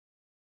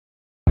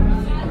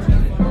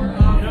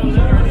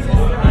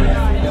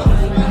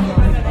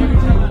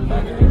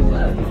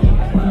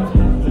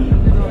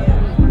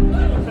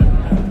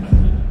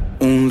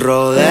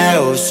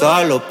rodeo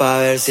solo pa'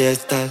 ver si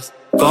estás.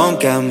 ¿Con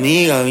qué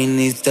amiga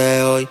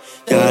viniste hoy?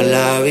 Ya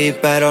la vi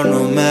pero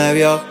no me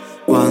vio.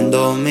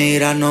 Cuando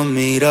mira no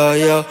miro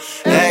yo.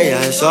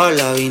 Ella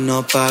sola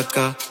vino pa'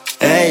 acá.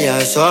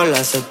 Ella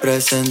sola se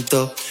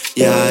presentó.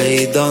 Y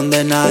ahí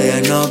donde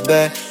nadie nos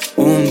ve,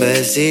 un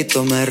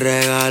besito me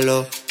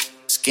regaló.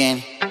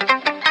 Skin.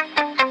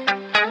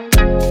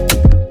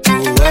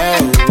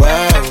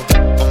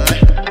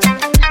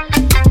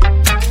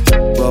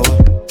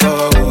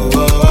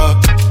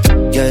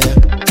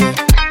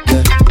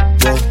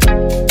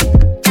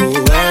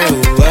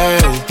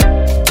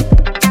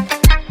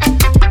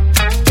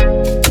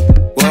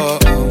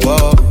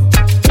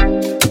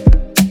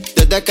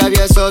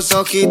 Esos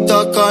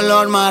ojitos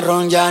color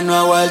marrón ya no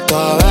he vuelto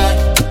a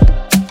ver.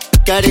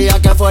 Quería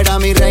que fuera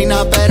mi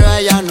reina pero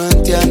ella no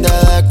entiende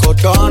de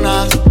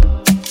coronas.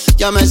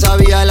 Ya me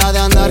sabía la de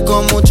andar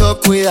con mucho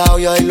cuidado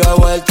y hoy lo he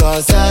vuelto a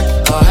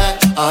hacer.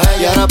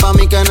 Y ahora pa'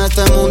 mí que en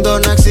este mundo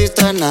no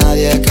existe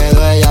nadie,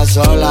 quedó ella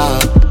sola.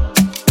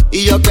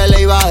 Y yo que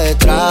le iba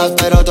detrás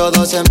pero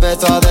todo se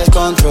empezó a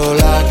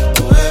descontrolar.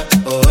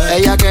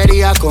 Ella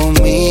quería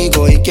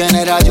conmigo y quién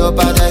era yo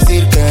pa'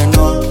 decir que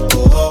no.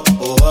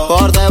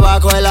 Por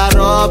debajo de la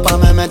ropa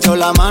me metió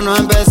la mano,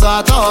 empezó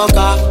a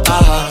tocar.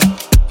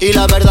 Y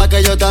la verdad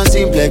que yo tan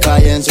simple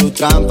caí en su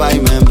trampa y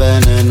me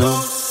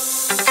envenenó.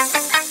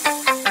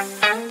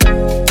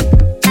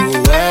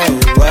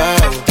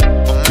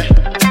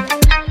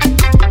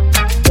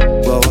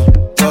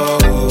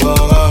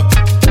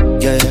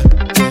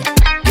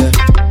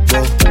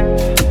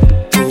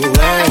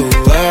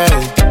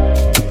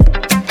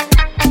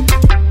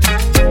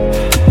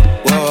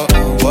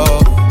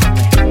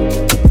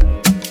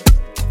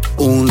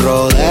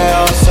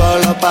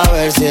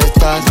 Si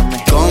estás,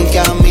 con qué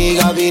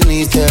amiga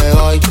viniste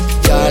hoy.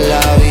 Ya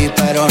la vi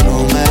pero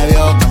no me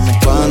vio.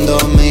 Cuando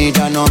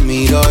mira no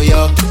miro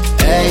yo.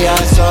 Ella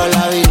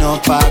sola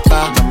vino pa'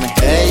 acá.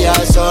 Ella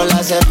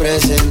sola se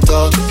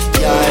presentó.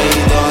 Y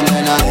ahí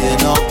donde nadie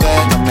nos ve,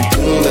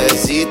 un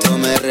besito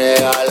me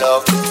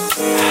regaló.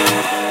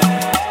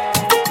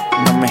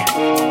 Mami,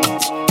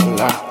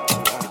 hola.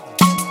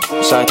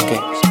 ¿Sabes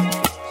qué?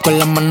 Con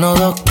las manos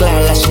dos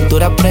claras, la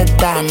cintura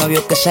apretada. No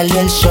vio que salió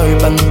el sol,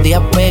 van un día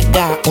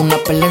pega. Una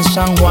perla en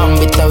San Juan,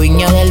 vista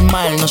Viña del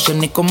Mar. No sé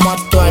ni cómo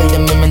actuar, de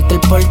mi mente el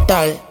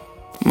portal.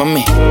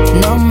 Mami,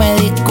 no me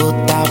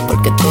discutas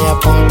porque estoy a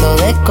punto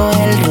de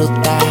coger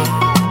ruta.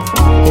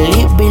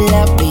 Live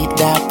la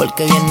vida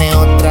porque viene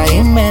otra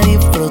y me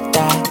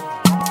disfruta.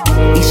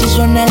 Y si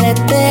suena el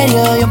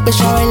estéreo, yo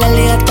empiezo a bailar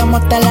y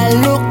gastamos hasta la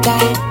luca.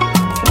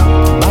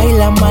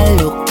 Baila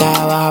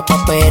maluca, baja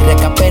pa' PR,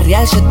 que a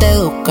perrear se te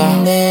educa.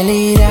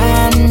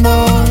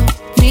 Delirando,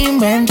 mi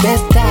mente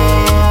está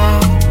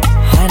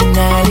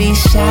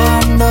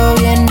analizando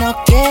bien, no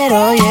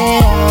quiero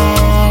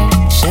llegar.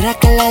 ¿Será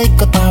que la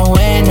disco está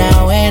buena?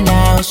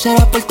 ¿O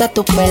será por toda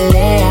tu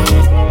pelea?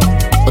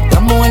 Otra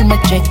mujer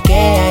me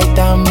chequea y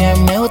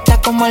también me gusta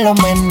como lo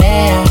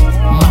menea.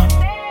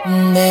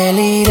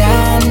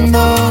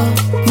 Delirando,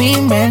 mi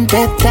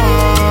mente está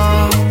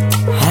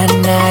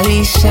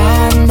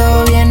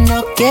analizando bien,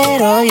 no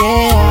quiero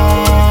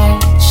llegar.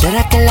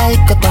 ¿Será que la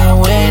disco está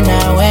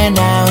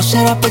buena? ¿O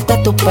será por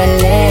toda tu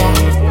pelea?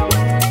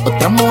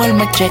 Otra mujer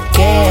me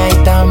chequea y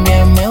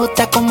también me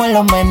gusta como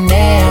lo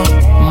menea.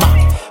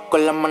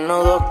 Con la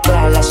mano dos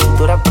claras, la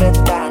cintura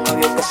apretada. No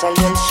vio que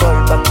salió el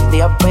sol, para un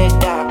día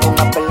pega. Con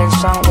una perla en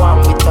San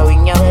Juan, vista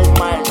Viña del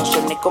Mar. No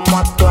sé ni cómo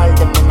actuar,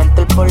 de mi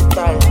mente el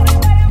portal.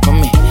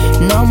 Mami,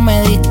 no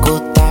me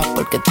discutas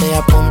porque estoy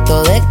a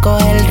punto de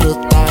coger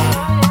ruta.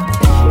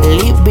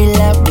 Live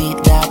la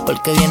vida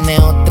porque viene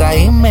otra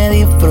y me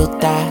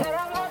disfruta.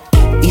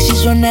 Y si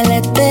suena el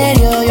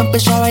estéreo, yo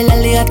empiezo a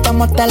bailar y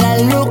gastamos hasta la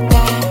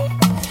luca.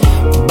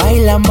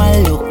 Baila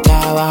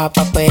maluca, baja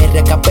pa'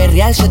 PR, que a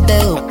perrear se te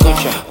educa.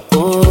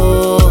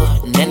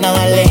 Nena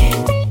dale,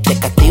 te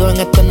castigo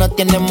en esto, no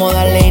tiene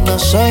modales. Y no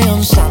soy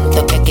un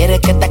santo que quiere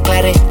que te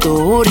aclares. Tu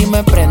booty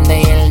me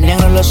prende y el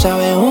negro lo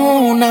sabe.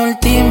 Una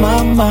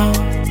última más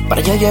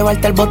para yo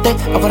llevarte al bote,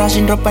 afuera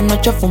sin ropa en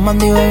noche,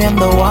 fumando y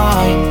bebiendo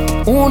wine.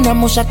 Una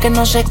musa que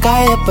no se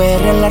cae, de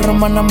PR la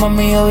romana,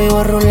 mami, yo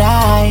vivo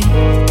rulay.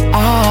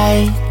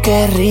 Ay,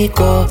 qué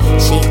rico,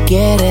 si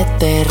quieres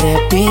te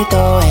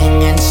repito.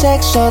 En el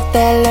sexo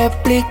te lo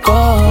explico,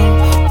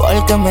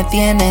 porque me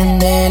tienen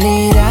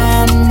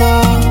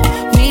delirando.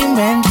 Mi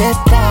mente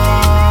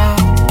está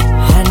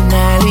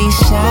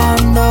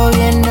analizando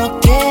bien, no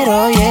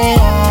quiero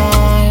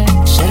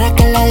llegar. ¿Será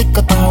que la disco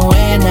está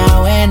buena?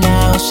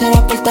 ¿O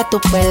será por toda tu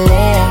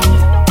pelea?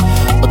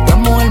 Otra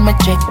mujer me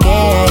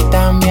chequea y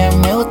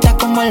también me gusta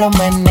como lo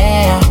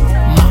menea.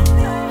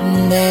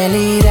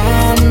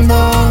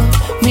 Delirando,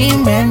 mi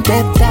mente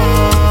está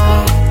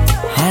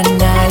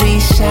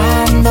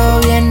analizando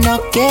bien, no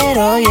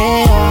quiero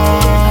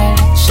llegar.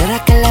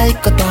 ¿Será que la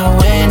disco está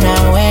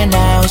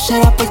buena? ¿O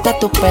será por toda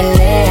tu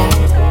pelea?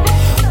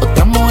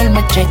 Otra mujer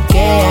me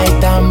chequea y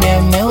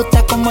también me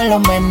gusta como lo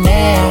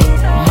menea.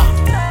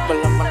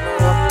 Con la mano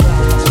dos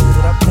claras, la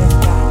cintura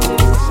apretada.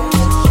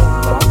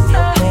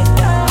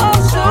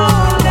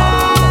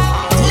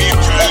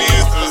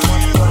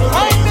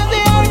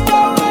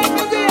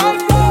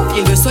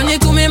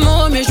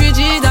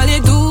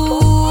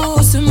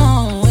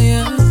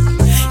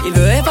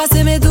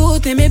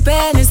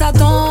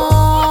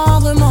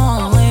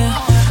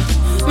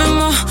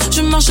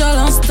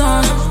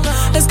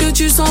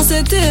 sens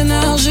cette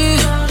énergie?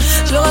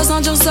 Je veux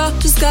ressentir ça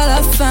jusqu'à la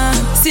fin.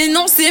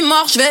 Sinon c'est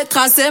mort, je vais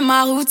tracer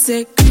ma route.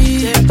 C'est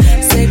cuit,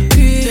 c'est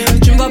cuit.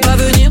 Tu me vois pas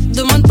venir,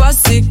 demande pas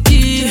c'est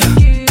qui.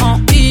 En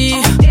I,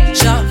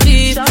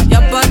 j'arrive,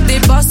 y'a pas de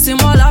débat, c'est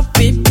moi la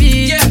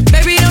pépite. Yeah,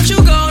 baby, don't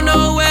you go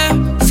nowhere.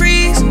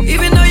 Freeze,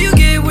 even though you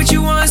get what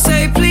you want,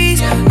 say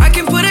please. I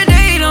can put a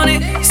date on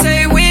it,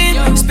 say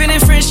when. Spinning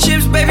French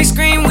chips, baby,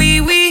 scream wee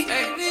wee.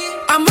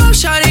 I'm up,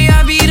 shawty,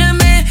 I be the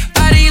man.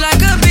 Body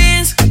like a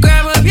Benz,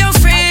 grab up your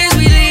friends,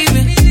 we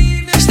leaving.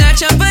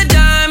 Snatch up a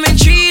dime and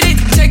treat it.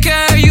 Take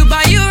care of you,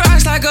 buy you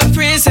rocks like a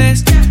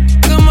princess.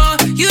 Come on,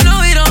 you know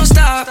it don't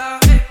stop.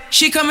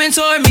 She coming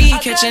toward me,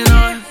 catching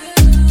on.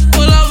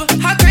 Pull over,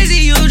 how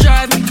crazy you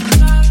drive me.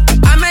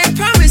 I make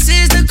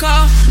promises to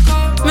call.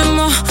 Mais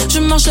moi, je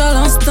marche à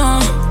l'instant.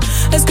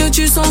 Est-ce que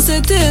tu sens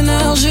cette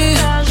énergie?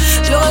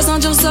 Je veux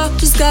ressentir ça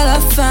jusqu'à la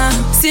fin.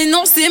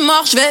 Sinon c'est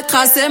mort, je vais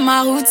tracer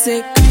ma route.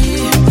 C'est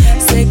cuit,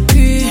 c'est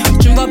cuit.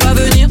 Tu me vois pas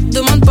venir,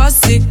 demande pas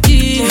c'est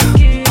qui.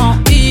 En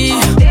I,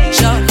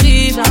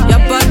 j'arrive, y'a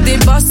pas de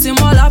débat, c'est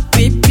moi la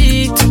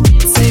pépite.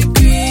 C'est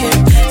cuit,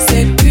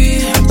 c'est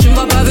cuit. Tu me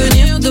vois pas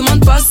venir,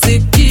 demande pas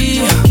c'est qui.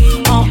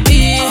 En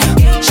I,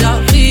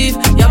 j'arrive,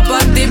 y'a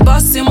pas de débat,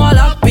 c'est moi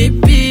la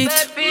pépite.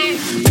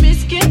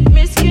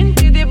 Mesquine,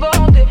 t'es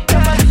débordé. Y'a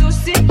pas de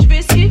soucis,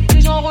 j'vais ski,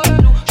 les gens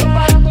relous. J'en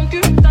pas la concu,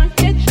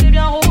 t'inquiète, j'l'ai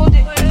bien rodé.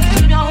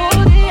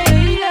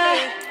 Yeah.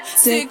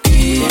 C'est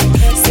cuit,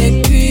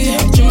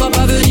 tu me vois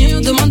pas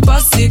venir, demande pas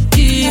c'est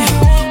qui.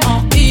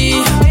 En I,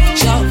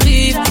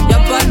 j'arrive, y'a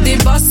pas de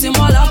débat, c'est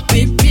moi la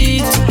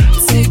pépite.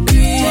 C'est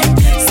cuit,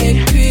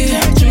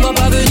 tu me vois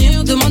pas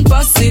venir, demande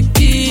pas c'est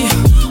qui.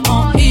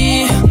 En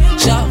I,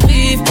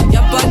 j'arrive,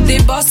 y'a pas de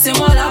débat, c'est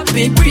moi la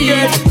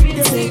pépite.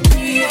 C'est cuit.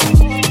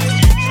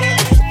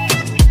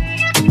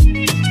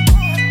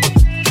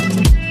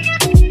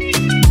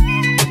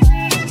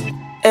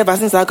 Ever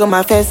since I got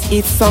my first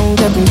hit song,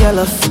 they've been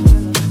jealous.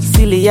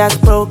 Silly ass,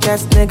 broke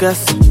ass niggas.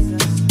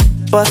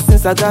 But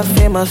since I got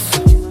famous,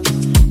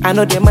 I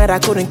know they might, I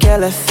couldn't care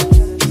less.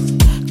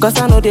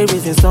 Cause I know they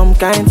reason some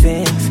kind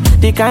things.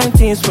 The kind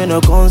things when no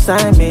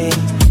consign me.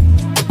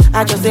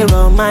 I just say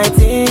run my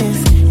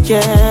things,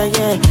 yeah.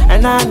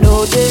 And I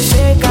know they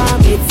think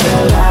it's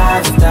a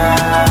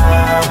lifestyle.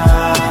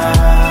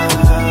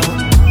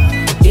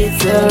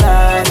 It's a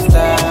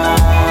lifestyle.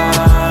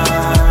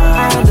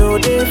 I know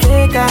they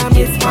think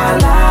it's my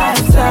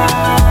lifestyle,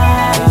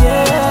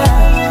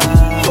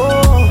 yeah.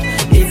 Oh,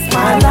 it's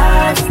my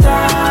lifestyle,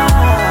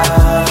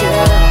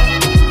 yeah.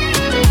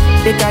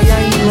 They can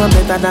you are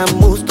better than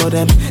most of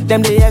them.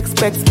 Them they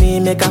expect me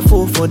make a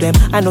fool for them.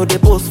 I know they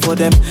post for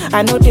them.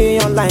 I know they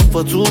online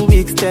for 2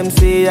 weeks. Them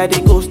say I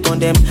they ghost on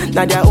them.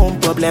 Now their own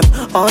problem.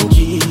 On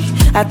G,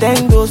 I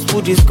thank those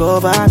who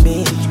discover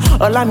me.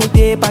 All I me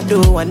they but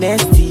do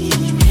honesty.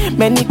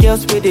 Many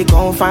girls where they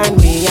gon' find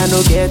me, I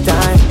no get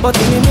time. But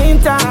in the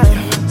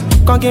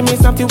meantime, come give me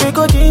something we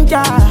go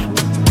ginger.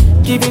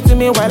 Give it to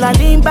me while I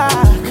lean back.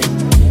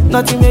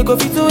 Nothing may go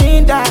fit to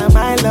hinder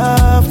my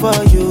love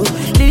for you,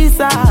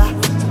 Lisa.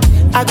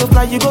 I go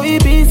fly, you go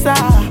Ibiza.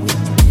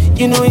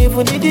 You know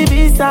even need the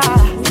visa.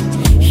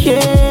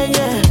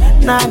 Yeah.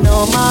 Now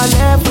know my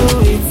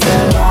level, it's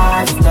a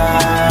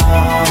lifestyle.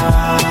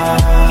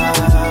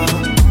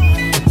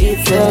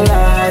 It's a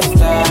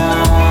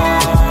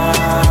lifestyle.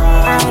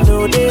 I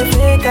know they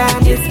think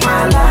it's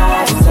my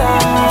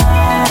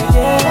lifestyle,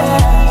 yeah.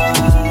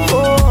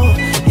 Oh,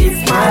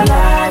 it's my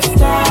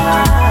lifestyle,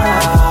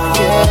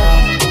 yeah.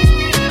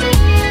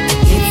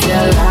 It's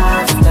a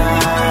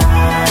lifestyle.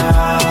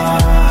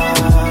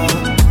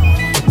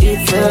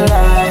 It's a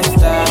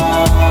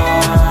lifestyle.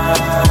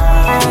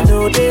 I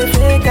know they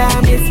think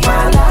it's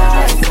my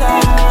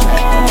lifestyle,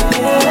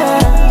 yeah.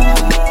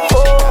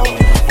 Oh,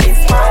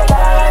 it's my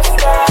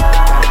lifestyle.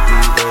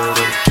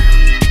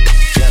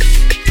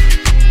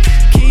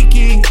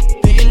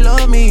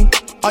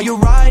 Are you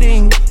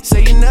riding?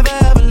 Say you never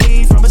ever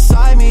leave from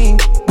beside me.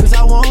 Cause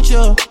I want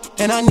you,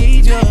 and I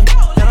need you.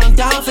 And I'm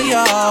down for you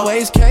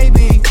always,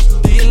 KB.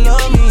 Do you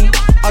love me?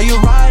 Are you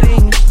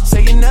riding?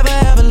 Say you never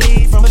ever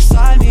leave from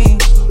beside me.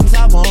 Cause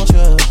I want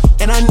you,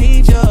 and I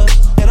need you.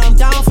 And I'm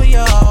down for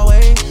you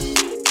always.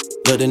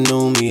 Look, the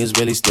new me is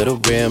really still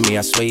the real me.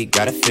 I swear you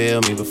gotta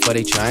feel me before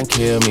they try and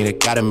kill me. They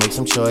gotta make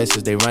some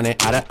choices, they running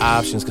out of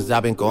options. Cause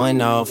I've been going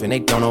off and they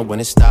don't know when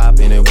it's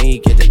stopping. And when you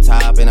get to the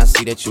top and I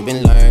see that you've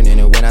been learning.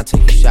 And when I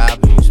take you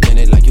shopping, you spend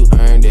it like you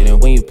earned it.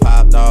 And when you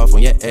popped off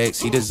on your ex,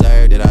 he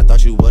deserved it. I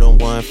thought you would've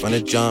won from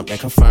the jump, that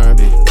confirmed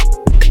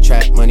it.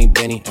 Trap money,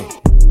 Benny, ay.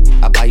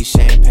 I buy you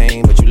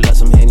champagne, but you love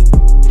some Henny.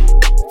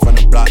 From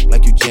the block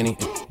like you Jenny,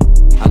 ay.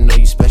 I know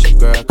you special,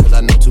 girl, cause I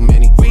know too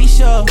many.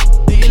 Risha,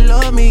 do you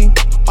love me?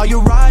 Are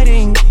you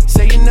riding?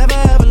 Say you never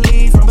ever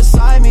leave from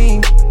beside me.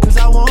 Cause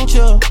I want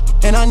you,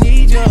 and I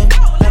need you.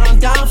 And I'm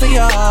down for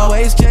you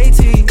always,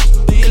 JT.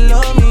 Do you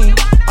love me?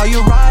 Are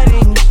you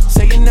riding?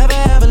 Say you never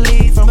ever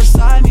leave from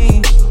beside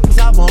me. Cause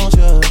I want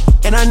you,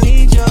 and I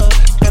need you.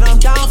 And I'm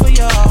down for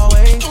you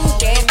always.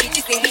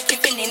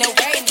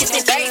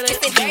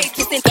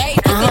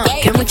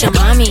 Que mucha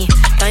mami,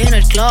 está en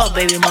el club,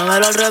 baby, mueve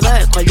muévelo al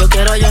revés. Cual yo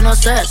quiero, yo no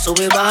sé,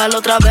 sube y bájalo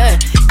otra vez.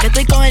 Que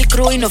estoy con el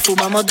crew y nos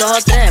fumamos 2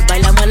 o 3.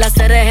 Bailamos en la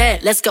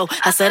CRG, let's go,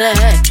 a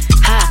CRG.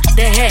 Ja,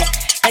 dejé.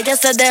 Ella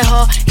se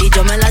dejó y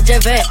yo me la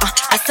llevé.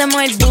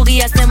 Hacemos el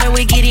boogie, hacemos el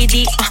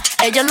wigiridi.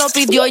 Ella lo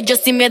pidió y yo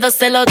sin miedo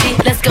se lo di.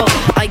 Let's go.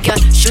 I got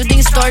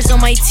shooting stars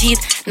on my teeth,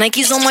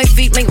 Nikes on my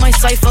feet, make my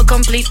cipher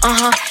complete.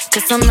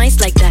 Cause I'm nice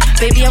like that,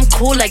 baby I'm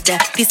cool like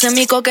that. Dice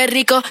Mico que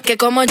rico, que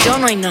como yo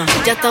no hay nada.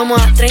 Ya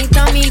estamos a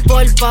 30,000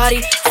 por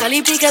party.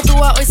 Salí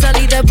piquetúa, hoy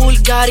salí de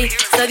Bulgari.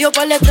 Se dio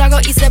par de trago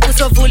y se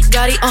puso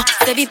Bulgari.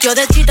 Se vistió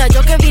de chita,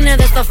 yo que vine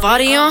de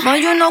safari. Ma,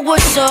 you know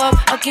what's up,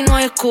 aquí no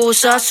hay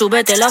excusa.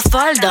 Súbete la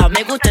falda,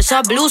 me gusta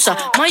esa blusa.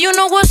 Ma, you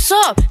know what's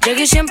up,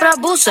 Jackie siempre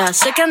abusa.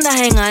 Sé que andas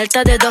en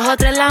alta, de 2 o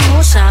 3 la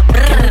musa.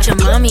 Que mucha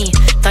mami,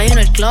 está en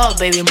el club,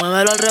 baby,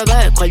 muévelo al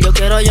revés. Cual yo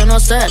quiero, yo no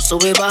sé,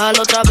 sube y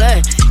bájalo otra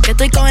vez. Que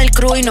estoy con el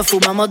crew y nos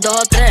fumamos 2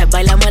 o 3.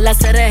 Bailamos en la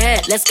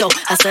CRG, let's go,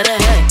 a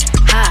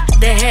CRG. Ja,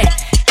 dejé.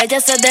 Ella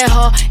se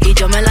dejó y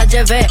yo me la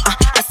llevé.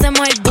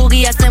 Hacemos el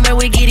boogie, hacemos el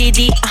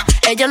wigiridi.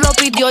 Ella lo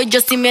pidió y yo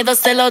sin miedo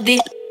se lo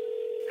di.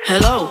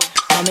 Hello,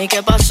 mami,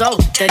 ¿qué pasó?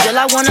 Te dio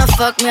la wanna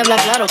fuck, me habla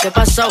claro, ¿qué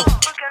pasó?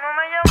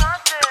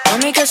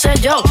 Mami, qué sé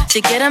yo,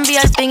 si quieres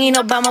enviar ping y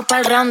nos vamos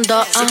pa'l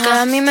rando. Si que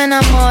a mí me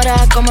enamora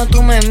como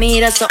tú me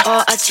miras.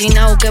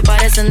 Achinao que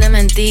parecen de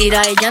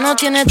mentira. Ella no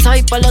tiene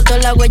type, por los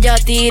 2 la huella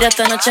tira.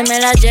 Esta noche me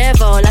la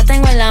llevo, la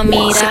tengo en la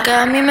mira. Si que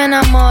a mí me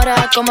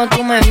enamora como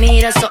tú me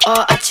miras.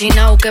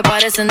 Achinao que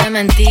parecen de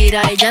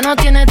mentira. Ella no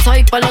tiene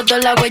type, por los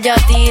 2 la huella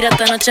tira.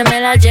 Esta noche me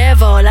la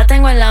llevo, la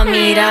tengo en la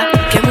mira.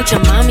 Que mucha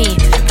mami,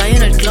 está ahí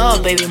en el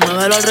club, baby,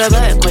 muévelo al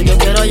revés. Cual yo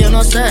quiero, yo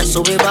no sé,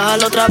 sube y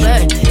bájalo otra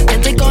vez. Que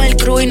estoy con el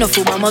crew y nos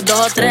fumamos 2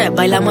 o 3,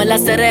 bailamos en la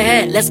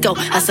CRG, let's go,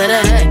 a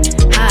CRG.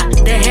 Ja,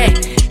 dejé.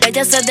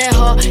 Ella se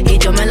dejó y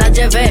yo me la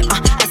llevé.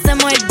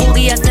 Hacemos el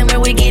boogie, hacemos el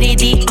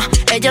wigiridi.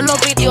 Ella lo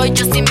pidió y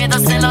yo sin miedo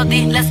se lo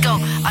di. Let's go.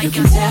 You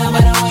can tell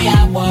by the way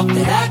I walk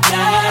that I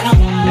got 'em.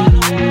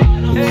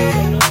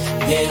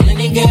 Yeah,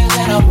 any girl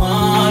that I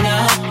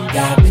wanna.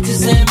 Got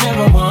bitches and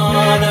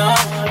marijuana.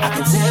 I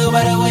can tell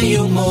by the way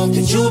you move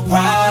that you a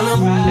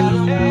problem.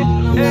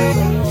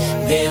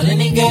 Yeah,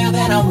 any girl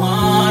that I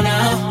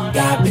wanna.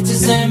 Got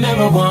bitches and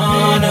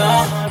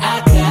marijuana. I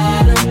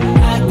got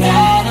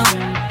 'em.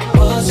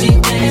 Oh, she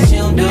thinks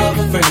she'll do it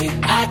for free.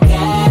 I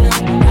got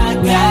 'em.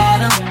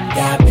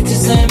 Got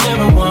bitches and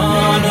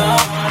marijuana.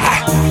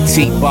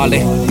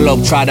 T-ballin',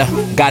 globetrotter.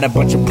 Got a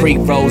bunch of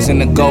pre-rolls in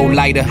the gold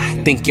lighter.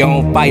 Think you're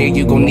on fire,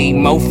 you gon' need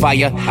more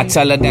fire. I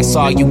tell her that's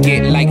all you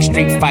get, like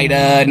Street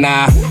Fighter.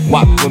 Nah,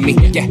 walk with me,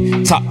 yeah,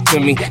 talk to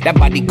me. That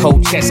body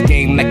cold chess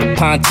game like a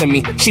pawn to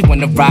me. She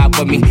wanna ride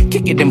with me,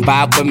 kick it and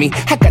vibe with me.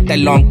 I got that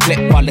long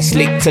clip, fall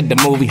asleep to the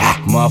movie.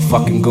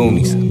 Motherfucking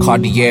Goonies,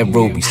 Cartier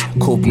rubies.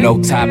 Coupe no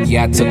top,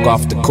 yeah, I took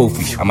off the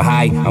kufi. I'm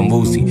high, I'm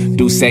woozy.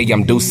 Do say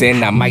I'm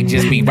deucing, I might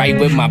just be right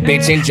with my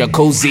bitch in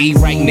jacuzzi.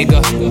 Right,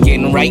 nigga,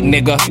 getting right,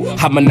 nigga.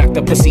 I'ma knock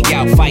the pussy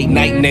out, fight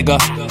night, nigga.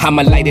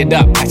 I'ma light it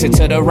up, pass it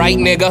to the right,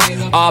 nigga.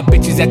 All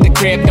bitches at the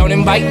crib, don't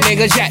invite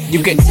niggas yet.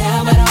 You can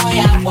tell by the way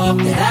I walk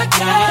that I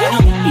got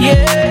 'em.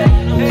 Yeah,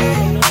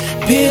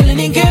 peel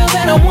any girl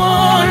that I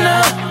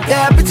wanna.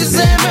 Got bitches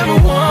and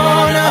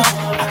marijuana.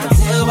 I can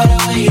tell by the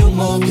way you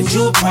move that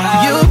you a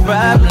problem. You a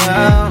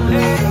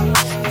problem.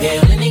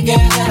 Yeah, any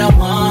girl that I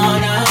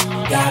wanna.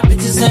 Got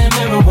bitches and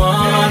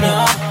marijuana.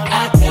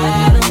 I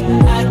got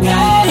 'em.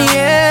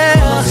 Yeah.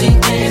 Oh, she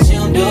thinks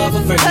she'll do it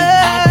for free. I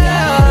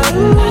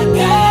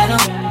got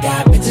 'em.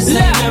 Got bitches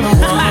and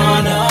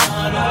marijuana.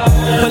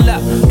 Pull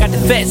up, got the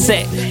vet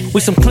set.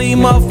 With some clean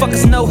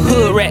motherfuckers, no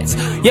hood rats.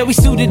 Yeah, we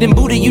suited and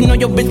booted. You know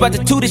your bitch about to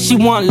toot it. She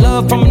want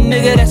love from a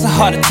nigga, that's a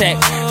heart attack.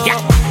 Yeah,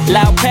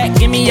 loud pack,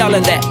 give me all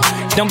of that.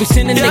 Don't be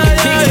sending nigga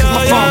pics cause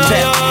my phone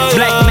tap.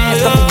 Black man,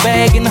 stuff a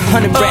bag in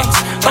 100 racks.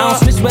 I don't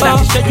snitch, but I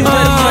can show you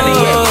where the money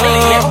at.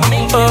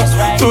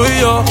 Tú y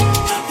yo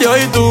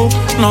y tú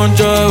nos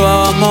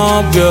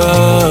llevamos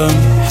bien.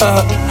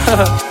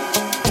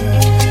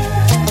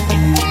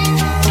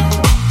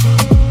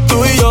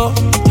 Tú y yo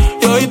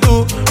y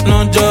tú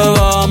nos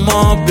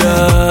llevamos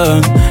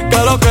bien. Que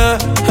lo que,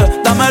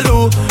 dame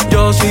luz,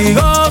 yo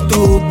sigo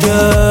tus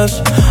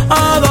pies.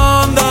 A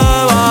donde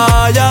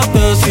vayas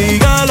te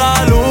sigue la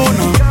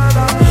luna.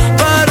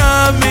 Tú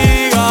eres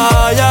mi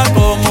galla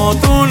como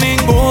tú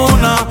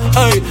ninguna.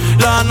 Ey,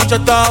 la noche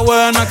está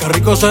buena, que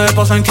rico se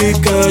pasa en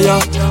Quiqueya.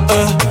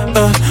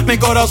 Mi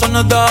corazón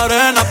es de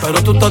arena,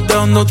 pero tú estás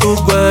dejando tus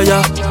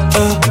huellas.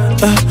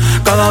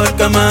 Cada vez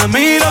que me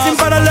miras sin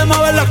parar de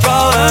mover la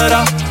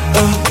cadera.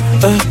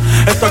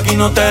 Esto aquí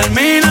no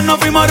termina, nos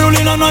fuimos a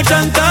rulir la noche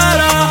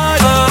entera.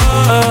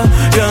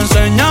 Y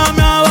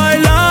enséñame a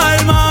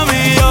bailar,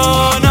 mami,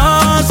 yo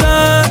no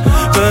sé.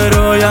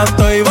 Pero ya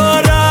estoy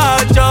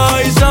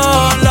borracho y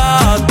son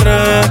las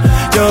 3.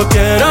 Yo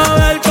quiero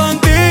ver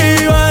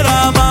contigo el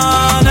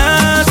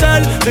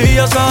amanecer. Tú y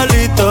yo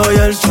solito y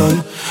el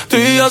sol. Tú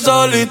y yo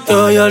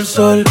solito y el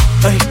sol.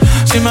 Ey,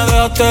 si me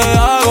dejas te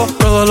hago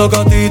todo lo que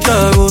a ti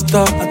te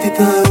gusta. A ti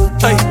te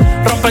gusta. Ey,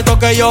 rompe esto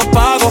que yo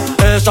pago.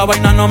 Esa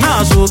vaina no me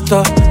asusta.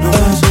 No me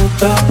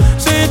asusta.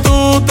 Si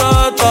tú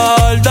te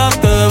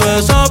tardas te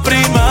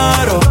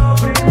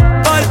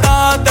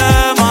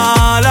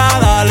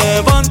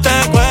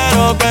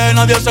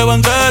se va a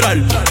enterar.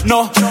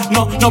 No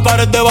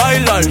pares de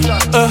bailar.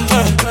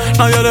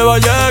 Nadie le va a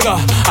llegar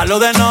a lo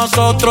de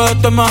nosotros,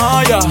 esto es más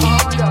allá.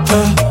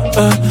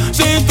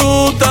 Si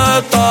tú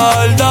te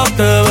tardas,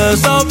 te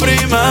beso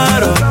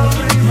primero.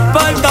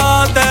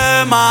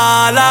 Pórtate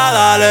mala,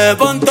 dale,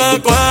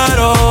 ponte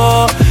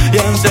cuero y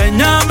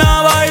enséñame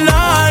a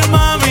bailar,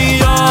 mami,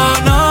 yo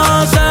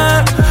no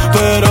sé,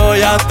 pero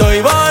ya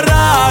estoy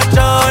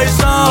borracho y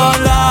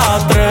son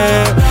las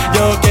 3.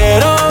 Yo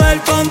quiero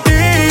ver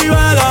contigo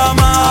el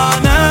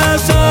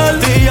amanecer.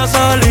 Tú y yo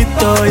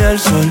solito y el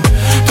sol,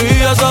 tú y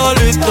yo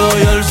solito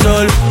y el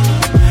sol.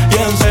 Y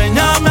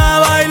enséñame a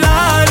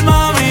bailar,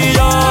 mami,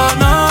 yo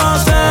no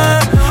sé,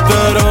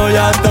 pero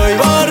ya estoy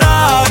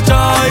borracho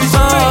y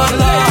son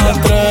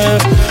las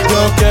 3.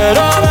 Yo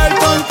quiero ver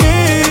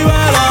contigo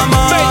el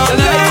amanecer.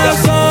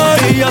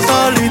 Y yo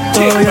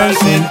solito y el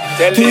sol,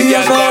 y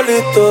yo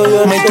solito y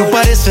el sol. Tú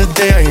pareces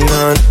de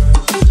Ainan.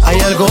 Hay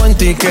algo en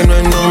ti que no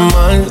es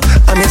normal.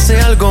 A mí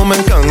ese algo me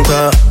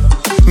encanta.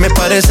 Me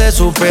parece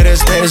súper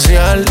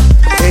especial.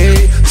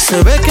 Ey,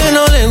 se ve que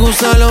no le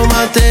gusta lo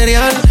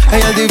material.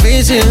 Ella es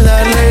difícil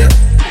darle.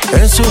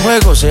 En su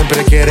juego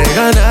siempre quiere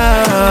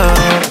ganar.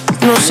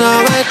 No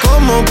sabe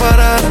cómo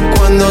parar.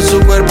 Cuando su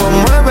cuerpo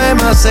mueve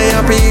más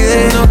ella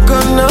pide. No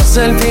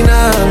conoce el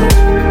final.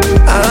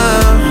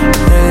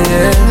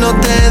 No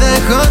te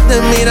dejo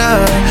de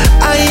mirar.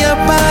 Ahí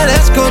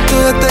aparezco tu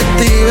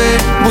detective,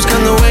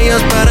 buscando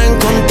huellas para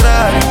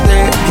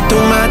encontrarte. Y tú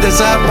más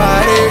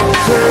desapareces.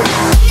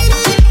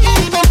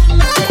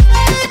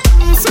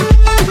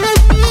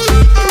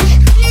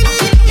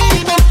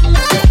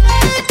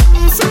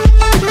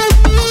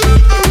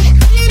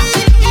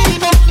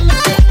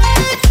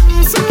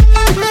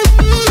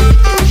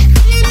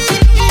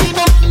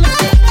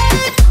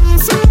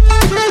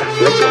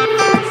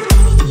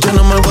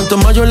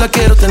 Más yo la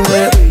quiero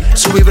tener,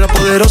 su vibra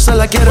poderosa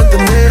la quiero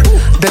entender.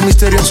 Del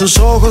misterio en sus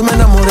ojos me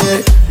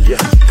enamoré.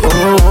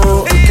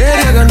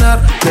 Quería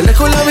ganar, de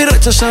lejos la vi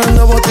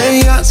rechazando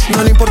botellas.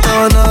 No le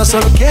importaba nada,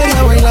 solo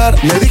quería bailar.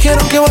 Le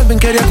dijeron que vuelven,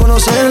 quería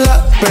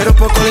conocerla, pero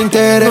poco le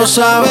interesa. No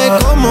sabe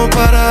cómo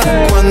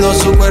parar. Cuando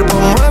su cuerpo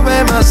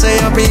mueve más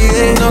ella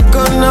pide. No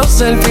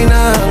conoce el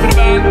final.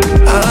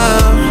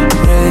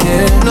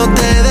 No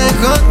te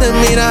dejo de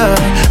mirar.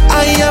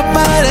 Ahí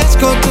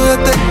aparezco tu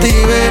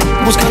detective,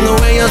 buscando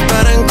huellas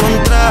para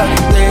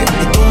encontrarte.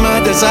 Y tú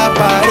más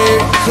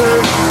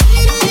desapareces.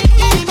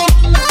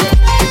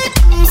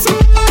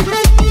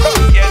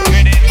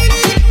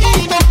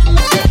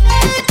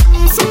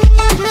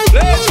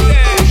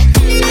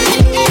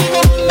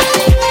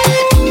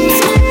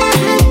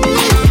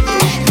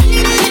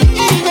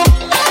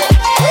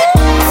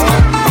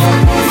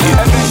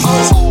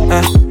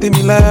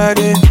 Me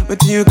lade,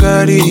 but you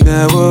got it,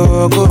 I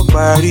walk up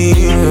party.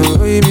 Oh,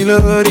 me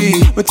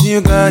lordy, but you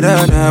got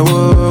it, I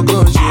walk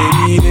up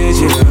Jamie.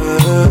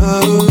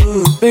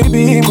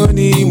 Baby,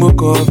 money, mo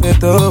coffee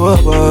to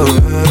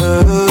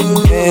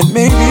and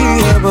maybe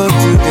I'm about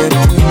to get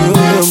to know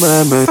your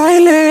mama. My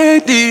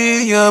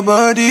lady, your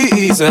body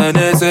is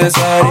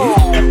unnecessary.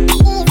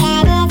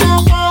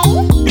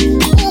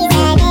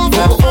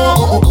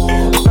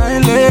 My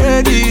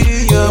lady,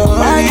 your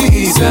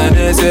body is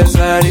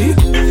unnecessary.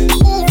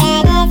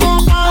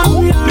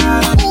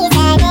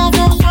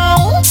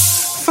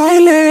 My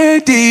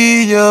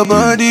lady, your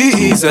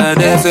body is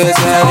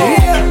unnecessary.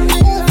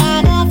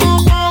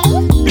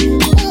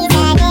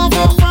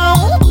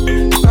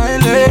 My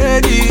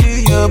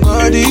lady, your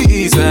body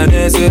is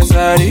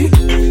unnecessary.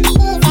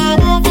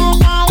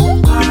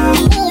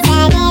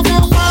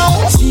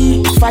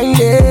 See, fine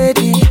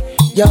lady,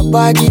 your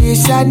body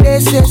is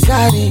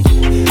unnecessary.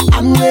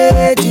 I'm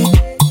ready.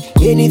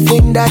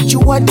 Anything that you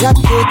want, I'm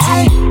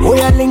ready. Oh,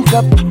 yeah, link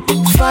up.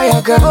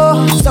 Fire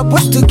girl,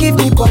 supposed to give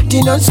me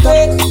body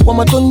non-stop. One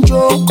more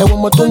tonjo, and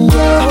one more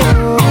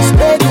tonjo.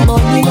 Spend the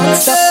money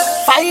non-stop.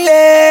 Fine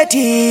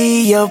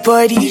lady, your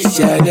body is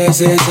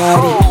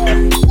unnecessary.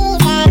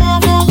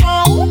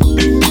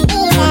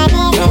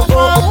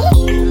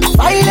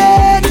 Fine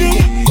lady,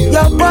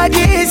 your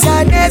body is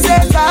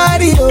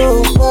unnecessary.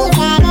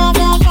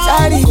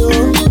 Sorry,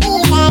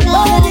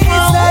 body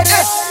is unnecessary.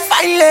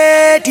 Fine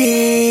lady,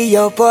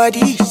 your body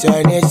is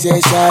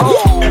unnecessary.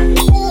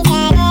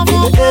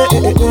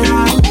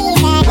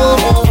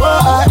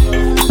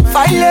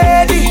 Fine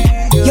lady,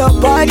 your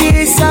body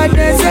is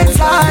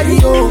unnecessary.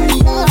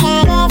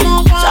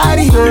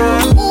 Sorry,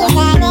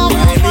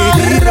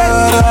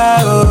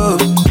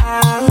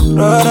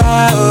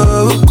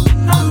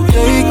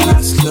 take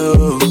it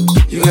slow.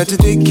 You got to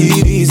take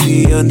it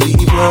easy on the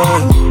boy.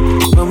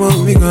 Mama,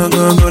 me go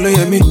look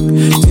at me.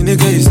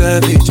 Tineka is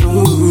that the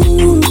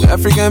truth.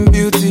 African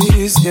beauty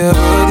is your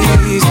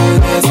body is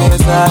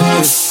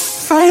unnecessary.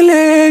 Fine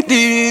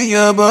lady,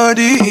 your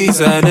body is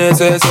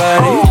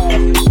unnecessary.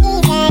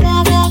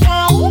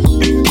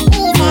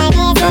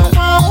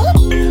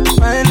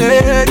 My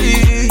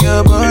lady,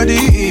 your body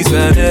is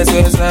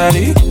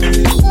unnecessary.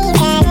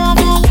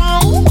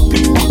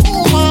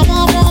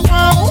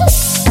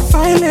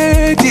 My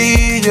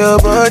lady, your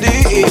body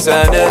is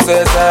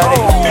unnecessary.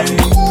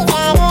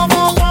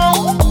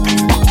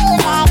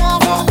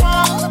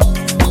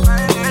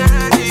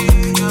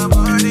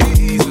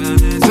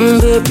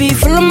 baby,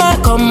 follow my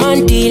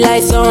command,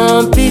 like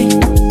zombie.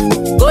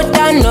 Go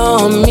down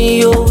on me,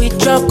 you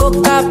with your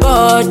coca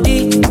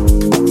body.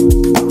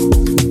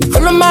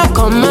 Follow my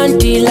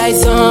command, like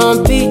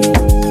zombie.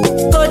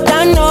 Go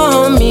down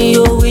on me,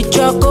 you with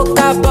your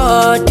coca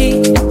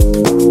body.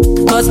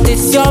 Cause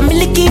this your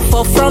milky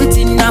for front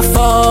enough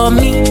for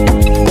me.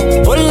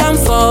 Hold on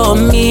for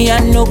me, I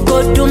no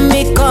go do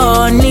me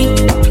corny.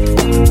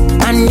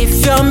 And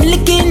if you're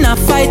milky na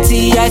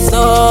fighty, I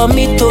saw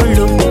me to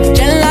look.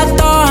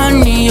 Gelato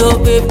honey, oh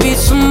baby,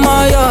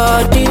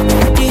 smile deep.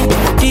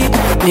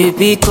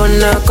 Baby,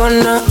 kona,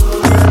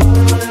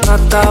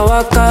 waka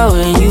waka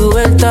when you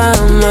enter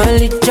my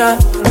licha.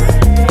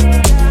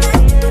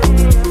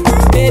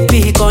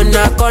 Baby,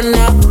 kona,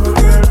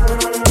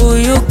 will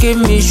you give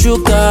me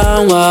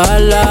sugar,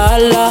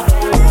 wala.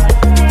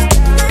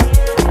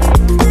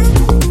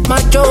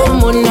 Macho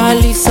Mona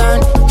Lisa,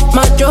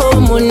 Macho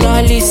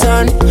Mona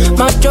Lisa,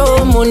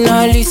 Macho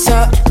Mona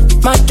Lisa,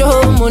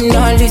 Macho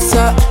Mona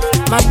Lisa,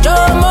 Macho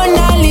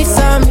Mona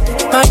Lisa,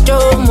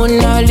 Macho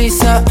Mona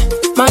Lisa,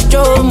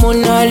 Macho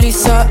Mona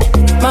Lisa,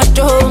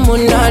 Macho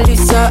Mona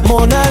Lisa.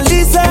 Mona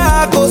Lisa,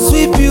 I go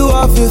sweep you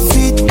off your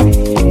feet.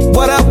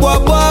 What up,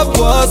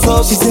 what's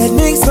up? She said,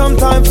 make some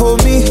time for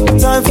me.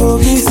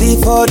 See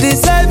for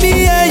this, let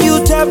me and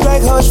you tap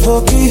like hush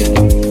for me.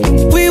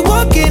 We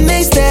walking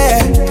next there.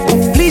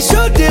 Please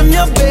show them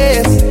your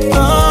best.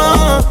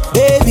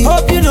 Baby,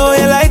 hope you know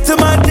you light to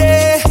my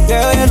day.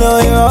 Girl, you know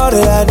you're all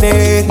that I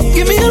need.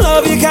 Give me your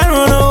love, you can't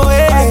run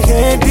away. I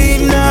can't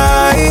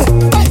deny.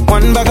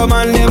 One bag of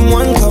man, them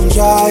one come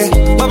try.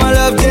 But my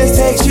love just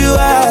takes you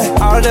high.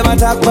 All them I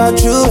talk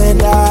about you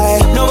and I.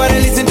 Nobody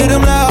listen to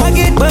them loud. I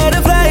get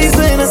butterflies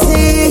when I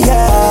see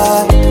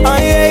ya. Oh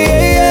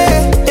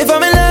yeah. If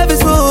I'm in love,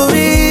 it's for a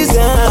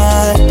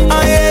reason.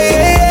 Oh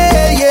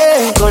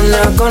yeah.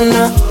 Gonna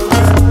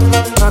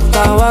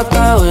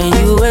waka when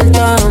you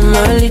enter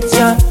my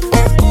licha.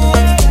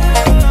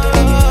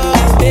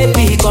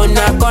 Baby,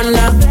 gonna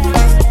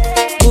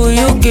will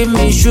you give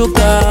me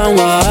sugar,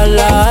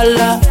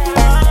 wala.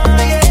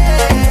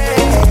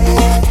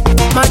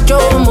 Macho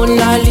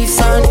Mona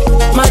Lisa,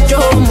 Macho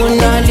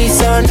Mona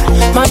Lisa,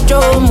 Macho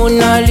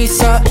Mona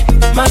Lisa,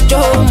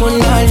 Macho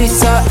Mona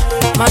Lisa,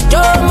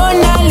 Macho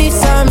Mona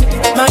Lisa,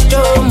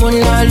 Macho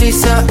Mona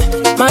Lisa,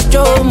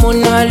 Macho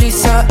Mona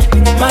Lisa,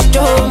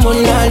 Macho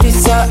Mona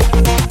Lisa.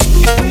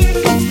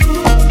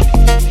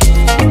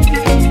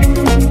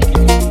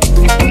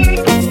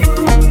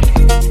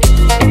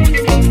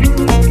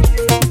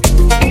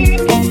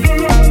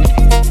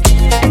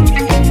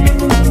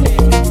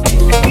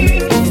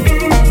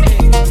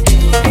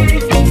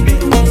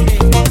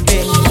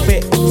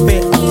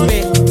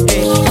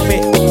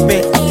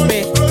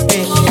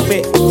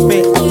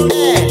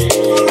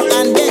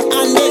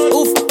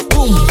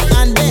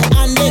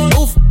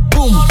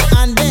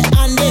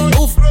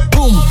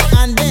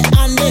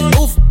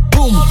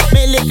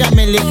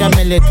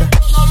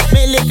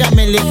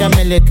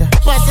 Meleka.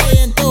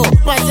 Pasiënto.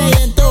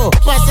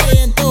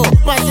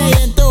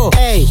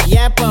 Hey,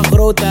 jij hebt een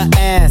grote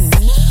ass.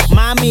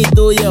 Mami,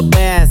 doe je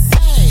best.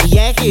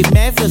 Jij geeft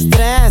mij veel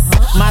stress,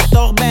 maar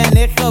toch ben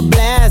ik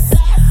geblest.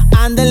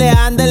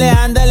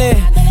 Andele.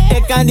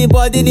 Ik kan die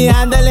body niet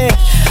handelen.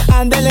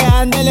 Andele.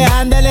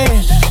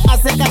 Als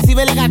ik zie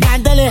wil ik haar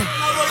kantelen.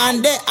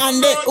 Ande,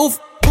 oef,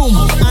 boom.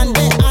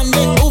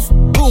 Ande, oef,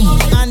 boom.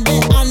 Ande,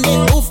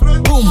 oef,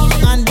 boom.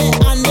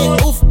 Ande,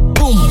 oef,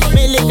 boom.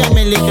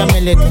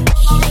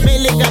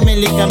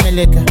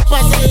 Meleka.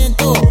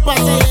 Pasiënto.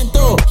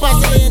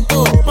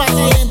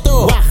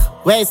 Wacht,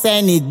 wij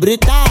zijn niet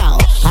brutaal.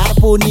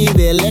 Harpoenie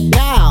wil ik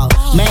kaal.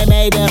 Mijn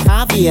meiden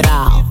gaan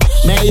viraal.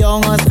 Mijn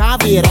jongens gaan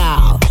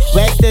viraal.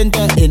 Wij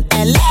stunten in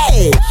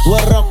LA. We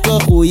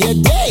rocken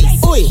goeie days.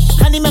 Oei,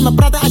 ga niet met me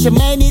praten als je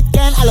mij niet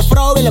kent. Alle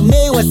vrouwen willen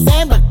mee, we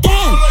zijn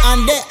bekend.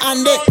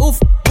 Ande, oef,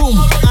 boom.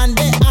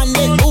 Ande,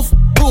 oef,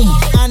 boom.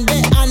 Ande,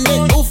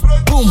 oef,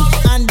 boom.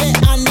 Ande,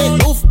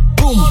 oef,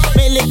 boom.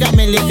 Meleka.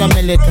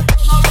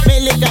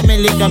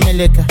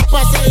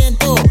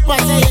 Pasiënto.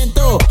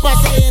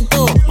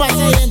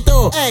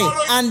 Hey,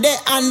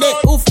 ande,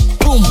 oef,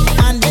 boom.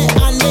 Ande,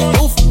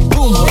 oef,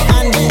 boom.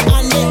 Ande,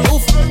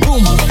 oef,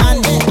 boom.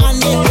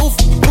 Ande, oef,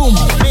 boom.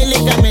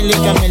 Meleka.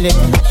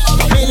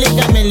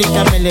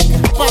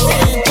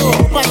 Pasiënto.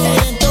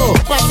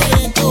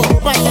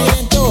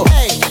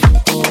 Hey.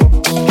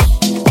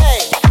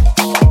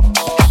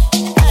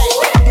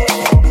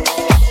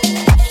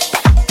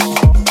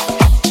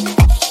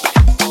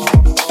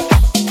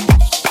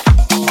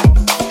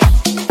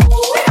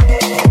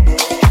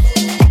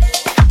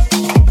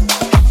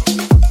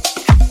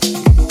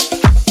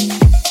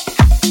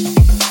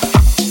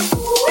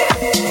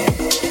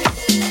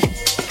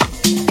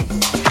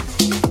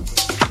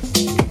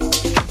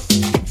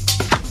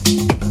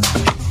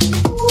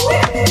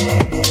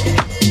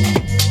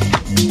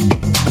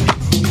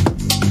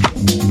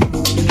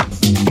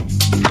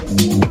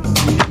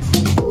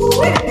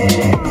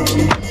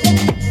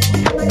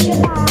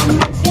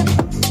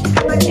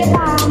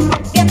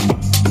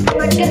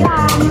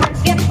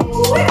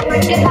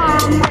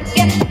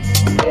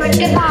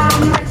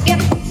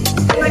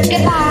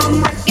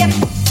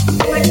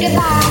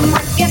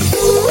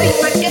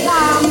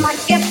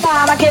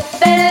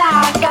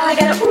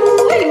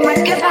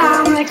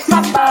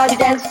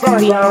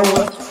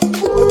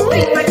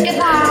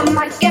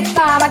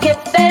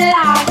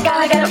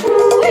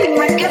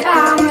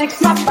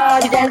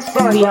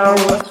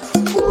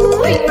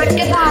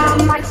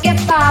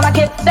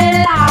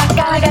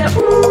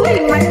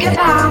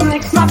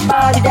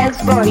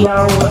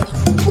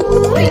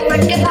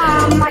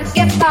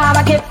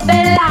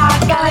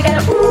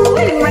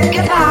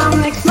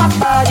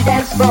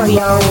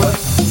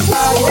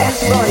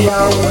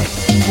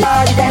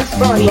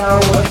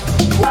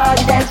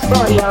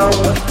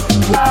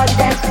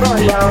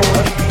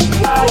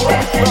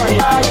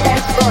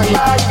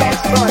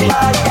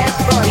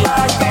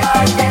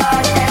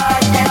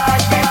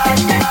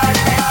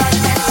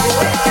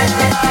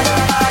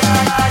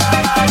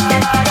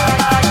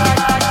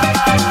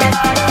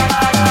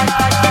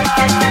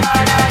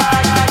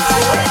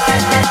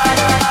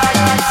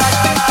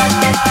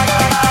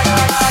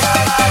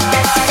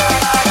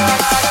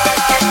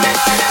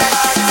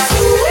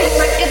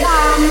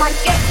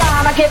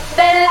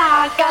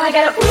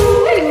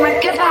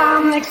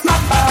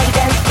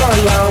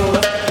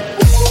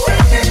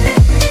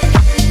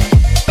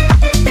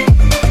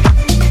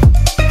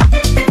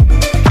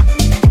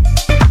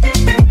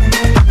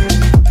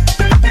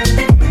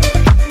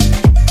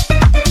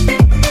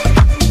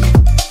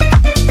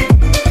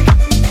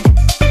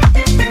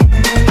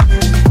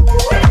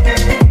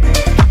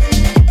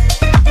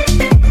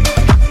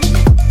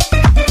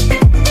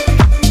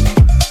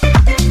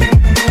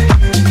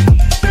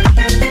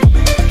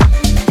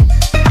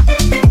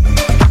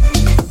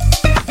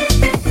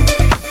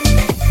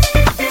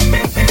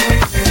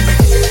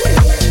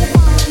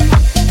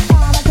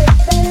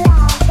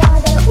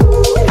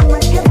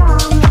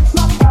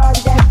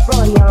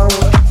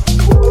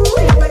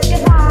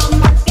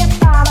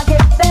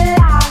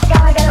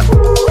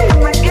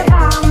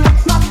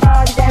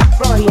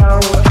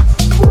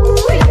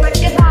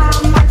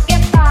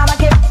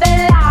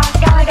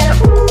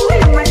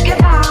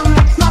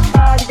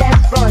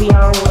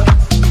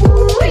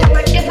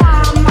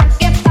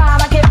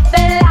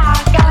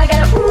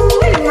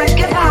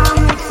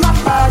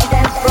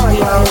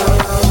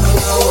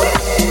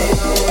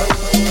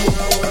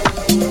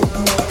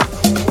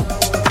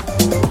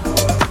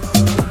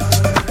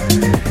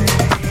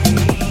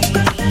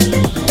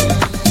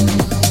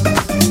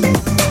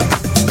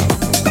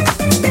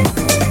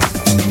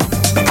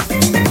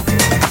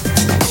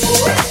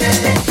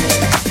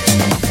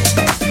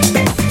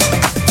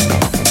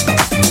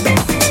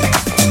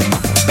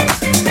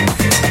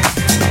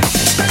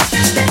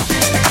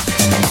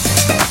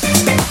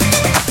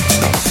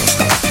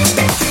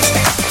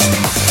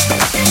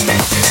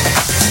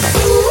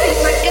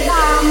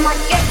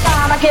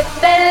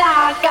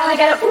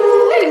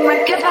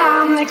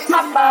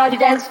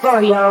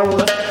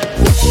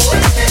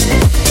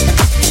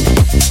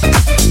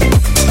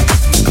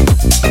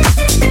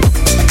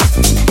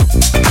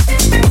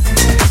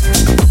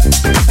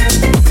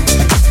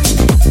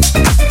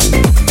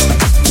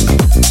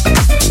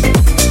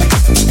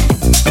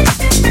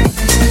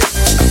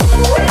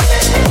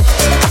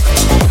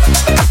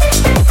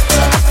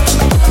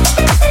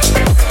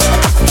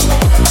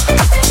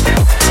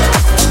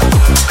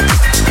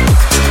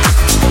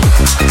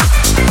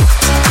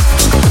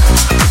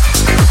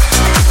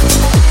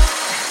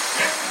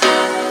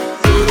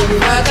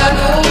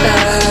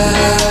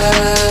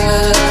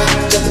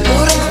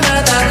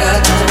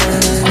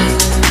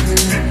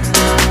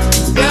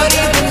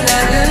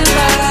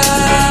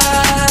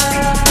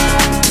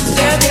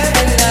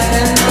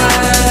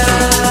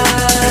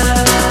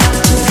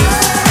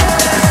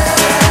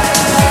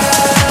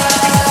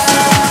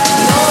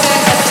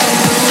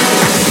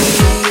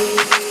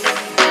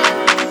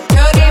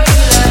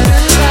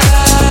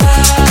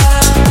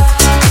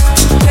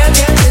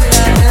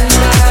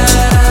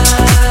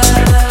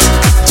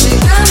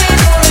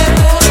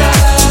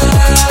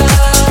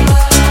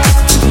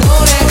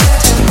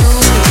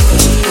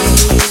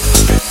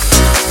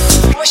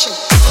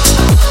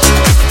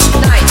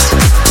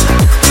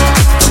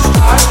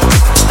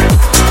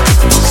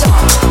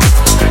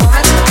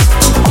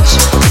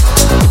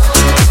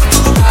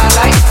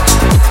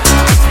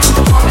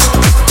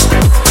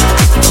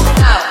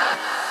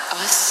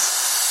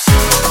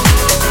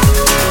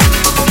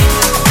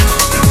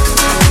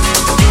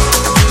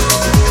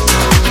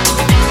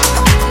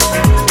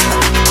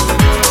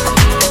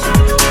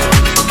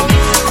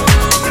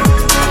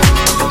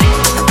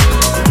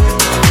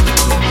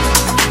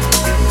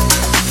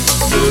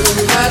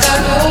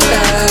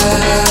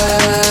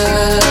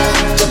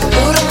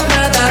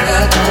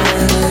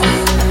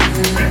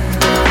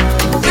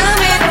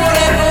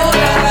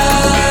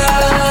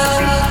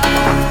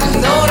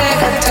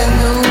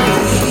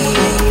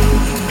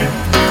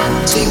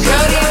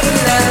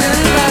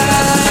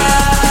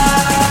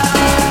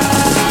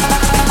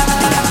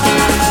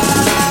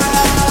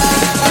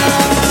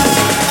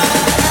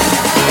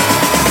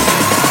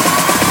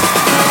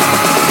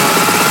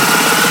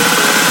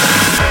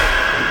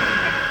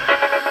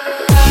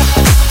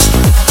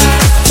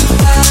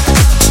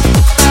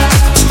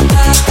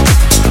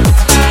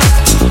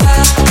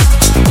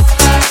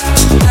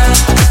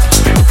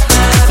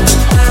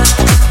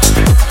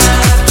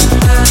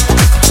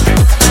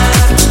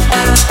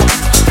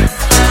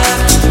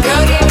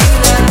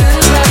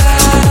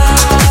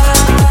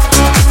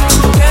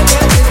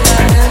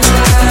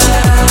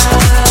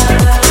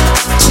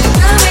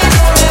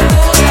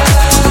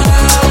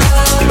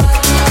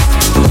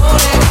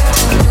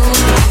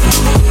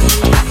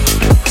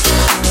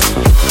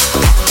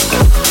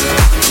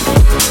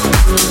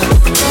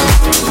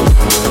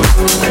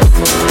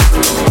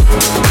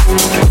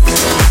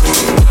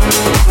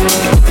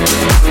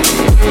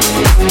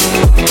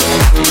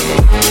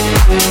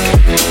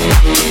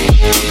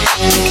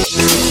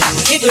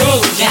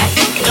 Jack.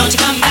 Don't you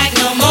come back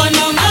no more,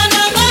 no more,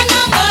 no more, no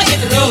more.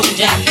 Hit the road,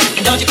 Jack.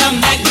 Don't you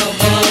come back no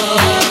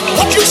more.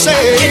 What you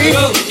say? Hit the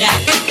road, Jack.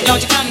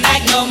 Don't you come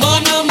back no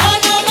more, no more,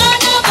 no more,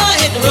 no more.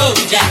 Hit the road,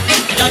 Jack.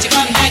 Don't you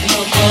come back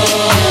no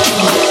more.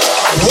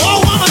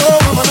 Oh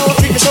woman, oh,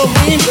 treat me so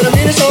mean. You're the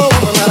meanest old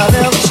woman that I've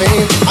ever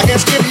seen. I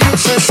guess if you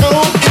say so,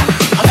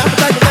 I'll have to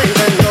take the things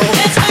and go.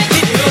 That's right,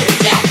 hit the road,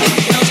 Jack.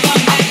 Don't you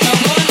come back no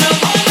more, no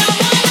more, no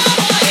more, no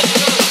more. Hit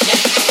the road,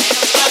 Jack.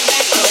 Don't you come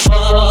back no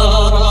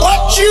more.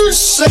 What you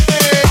say?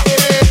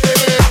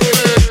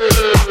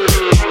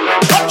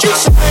 What you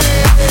say?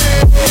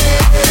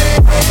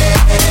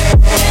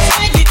 That's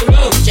right, hit the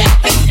road, Jack.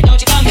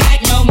 Don't you come back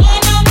no more,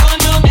 no more,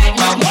 no back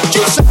no more. What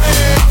you say?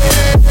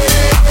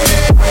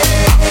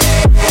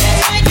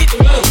 That's right, hit the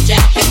road,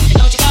 Jack.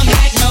 Don't you come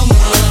back no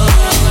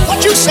more. What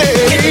you say?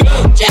 Hit the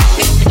road, Jack.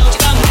 Don't you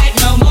come back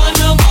no more,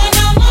 no more,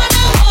 no more,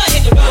 no more.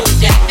 Hit the road,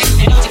 Jack.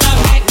 Don't you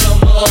come back no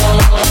more.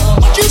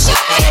 What you say?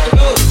 Hit the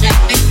road, Jack.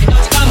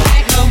 Don't you come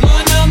back no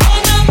more, no more,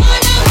 no more,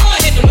 no more.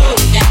 Hit the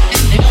road, Jack.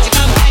 Don't you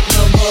come back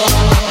no more.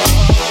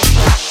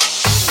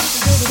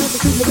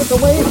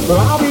 Well,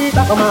 I'll be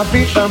back on my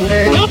feet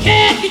someday. Don't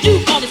care if you do,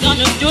 all it's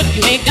understood.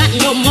 You ain't got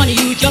no money,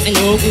 you just ain't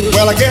no good.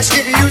 Well, I guess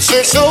if you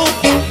say so,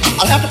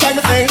 I'll have to pack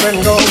my things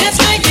and go. That's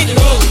right, hit the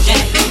road, Jack.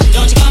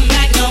 Don't you come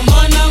back no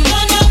more, no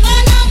more, no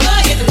more, no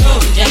more. Hit the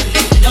road, Jack.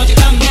 Don't you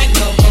come back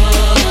no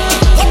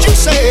more. What you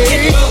say?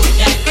 Hit the road,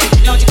 Jack.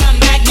 Don't you come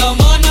back no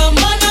more, no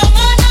more, no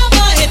more, no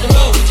more. Hit the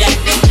road, Jack.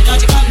 Don't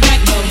you come back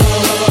no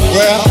more.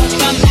 Well, Don't you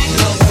come back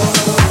no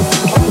more.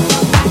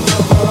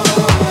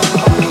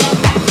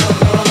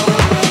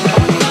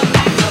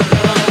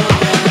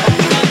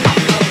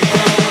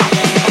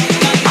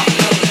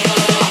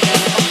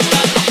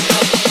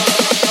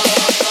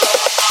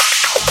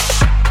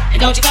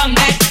 Don't you come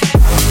back.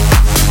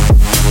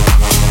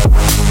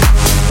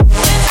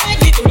 That's right,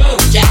 hit the road,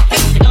 Jack.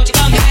 Don't you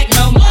come back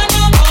no more,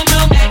 no more, no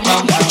back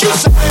no more. what you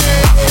say?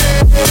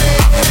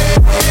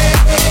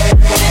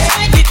 That's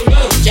right, hit the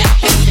road, Jack.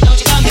 Don't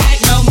you come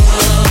back no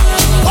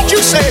more. What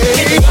you say?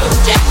 Hit the road,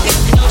 Jack.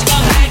 Don't you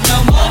come back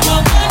no more, no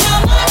more,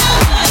 no more, no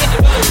more. Hit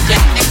the road,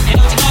 Jack.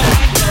 Don't you come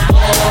back no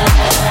more.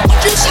 What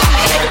you say?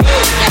 Hit the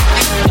road, Jack.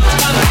 Don't you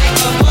come back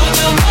no more,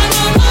 no more,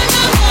 no more,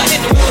 no more.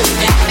 Hit the road,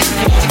 Jack.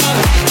 Don't you come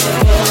back no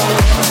more.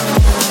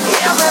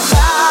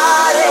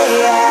 Everybody,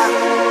 yeah.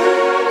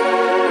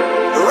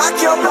 Rock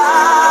your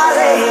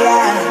body,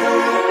 yeah.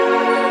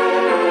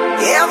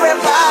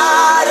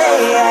 Everybody,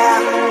 yeah.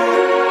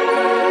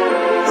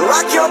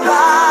 Rock your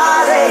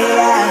body,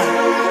 yeah.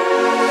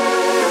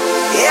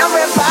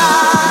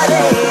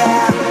 Everybody,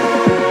 yeah.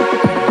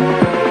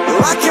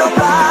 Rock your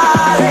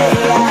body,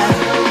 yeah.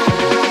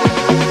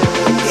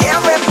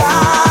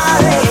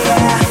 Everybody,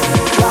 yeah.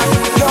 Rock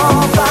your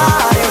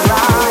body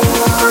right.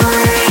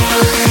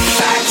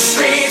 Back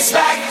streets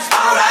back,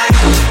 alright.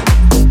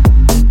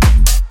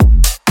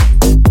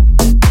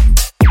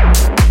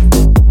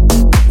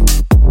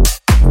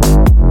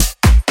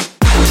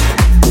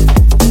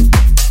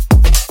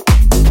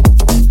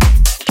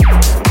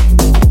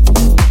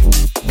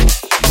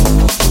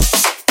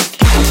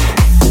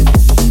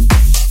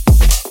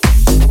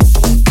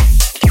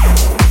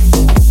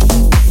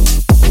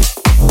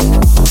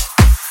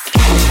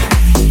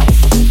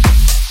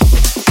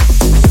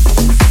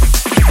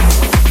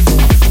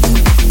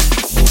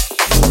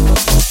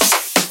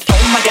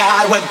 Oh my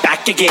God, we're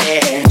back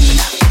again.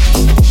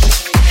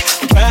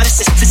 Brothers,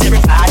 sisters,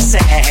 everybody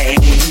sing.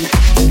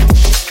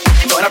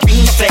 Gonna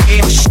bring the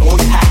flame, I'll show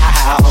you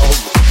how.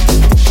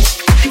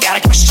 Got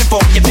a question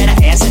for you, better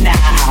answer now.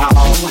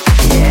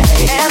 Yeah.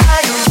 Am I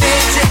your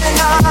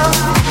original?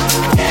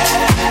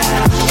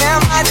 Yeah.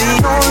 Am I the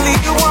only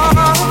one?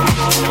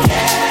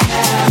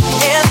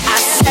 Yeah. Am I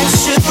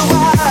sexual?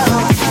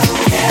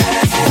 Yeah.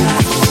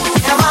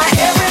 Am I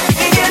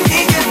everything you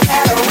need? You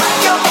better rock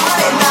your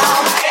body now.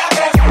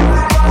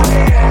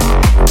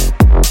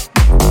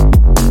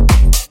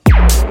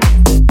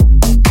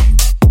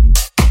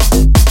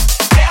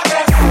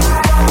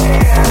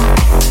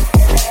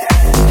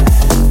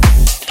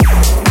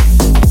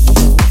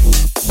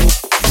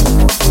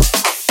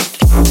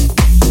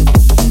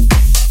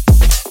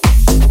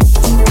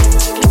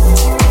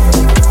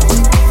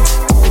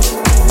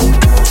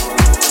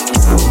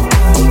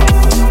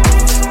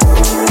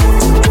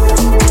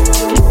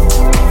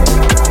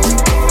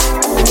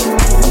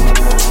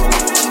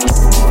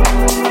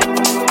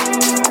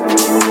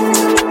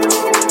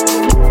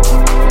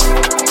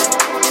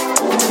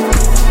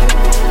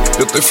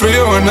 Yo estoy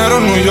frío, enero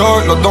en New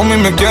York. Los domis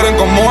me quieren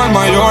como el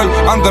mayor.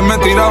 Antes me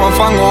tiraban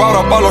fango,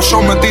 ahora pa' los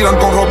shows me tiran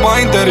con ropa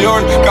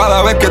interior.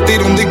 Cada vez que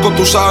tiro un disco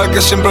tú sabes que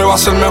siempre va a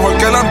ser mejor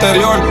que el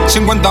anterior.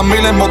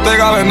 50,000 en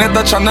Bottega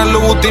Veneta, Chanel,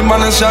 Louboutin,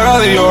 Balenciaga,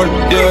 Dior.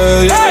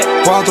 Yeah, yeah.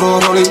 4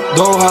 Rolly,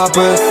 2 AP.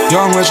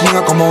 Young Rich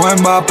nigga como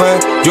Mbappé.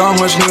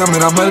 Young Rich nigga,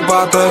 mírame el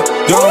bate.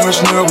 Young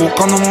Rich nigga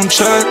buscándome un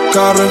check.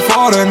 Carro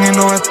foreign y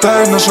no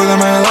estés. No soy de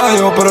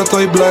medallo, pero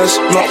estoy blessed.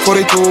 Block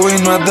 42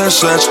 y no es de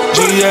sex.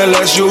 GL,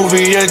 SUV,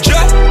 el jet.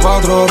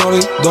 4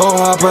 Rolly,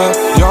 2 AP.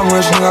 Young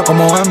rich nigga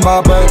como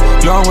Mbappé.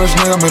 Young rich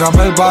nigga,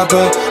 mírame el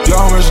bate.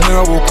 Young rich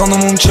nigga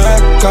buscándome un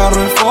check.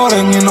 Carro y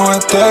foreign y no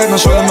es tech. No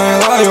soy de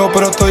medallo,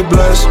 pero estoy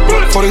blessed.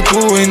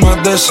 42 y no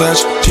es de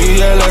sex.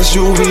 GL,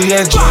 SUV,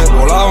 el jet.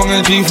 Volado en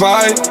el G5.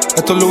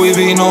 Esto es Louis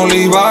V, no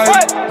Levi.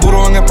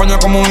 Puro en España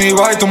como un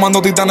Levi.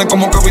 Tomando titanes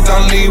como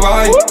Capitán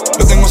Levi.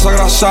 Yo tengo esa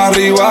grasa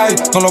arriba.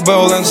 No los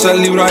veo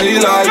Denzel, Libra y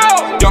Light.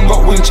 Young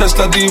got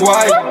Winchester, DY.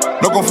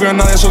 No confío en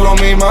nadie, solo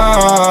mi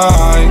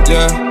mind,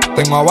 yeah.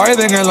 Tengo a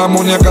Biden en la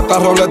muñeca, esta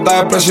roleta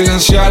es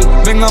presidencial.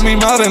 Venga mi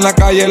madre en la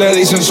calle, le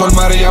dicen Sol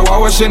María,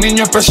 wow, ese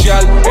niño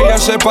especial. Ella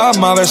se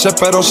pasma a veces,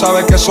 pero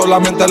sabe que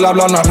solamente le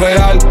hablan la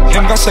real.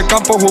 En ese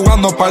campo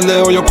jugando par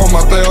de hoyos con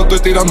Mateo, estoy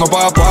tirando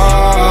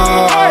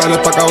papá. Él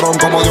está cabrón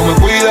como Dios me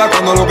cuida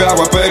cuando lo que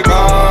hago es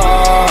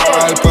pecar.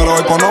 Pero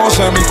él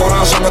conoce mi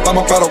corazón,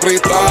 estamos claro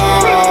cristal.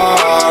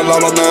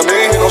 Hablan de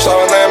mí, no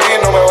saben de mí,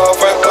 no me va a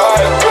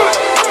afectar.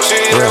 Si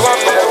me van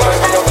como van,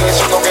 yo estoy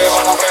diciendo que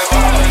van a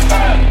apretar.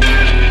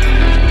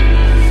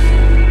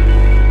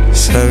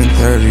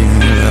 7:30 in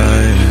the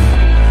night.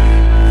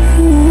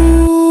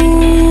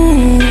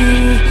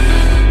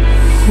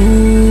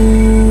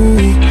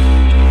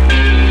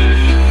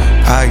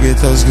 I get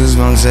those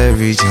goosebumps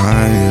every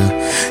time, yeah.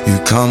 You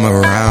come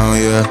around,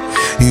 yeah.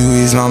 You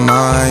ease my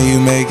mind, you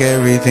make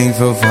everything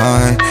feel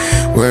fine.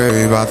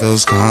 Worry about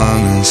those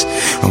comments,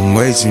 I'm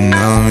way too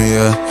numb,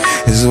 yeah.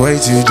 It's way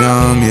too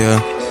dumb,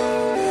 yeah.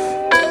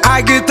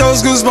 I get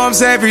those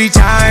goosebumps every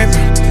time.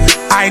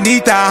 I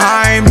need the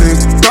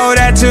Heimlich, throw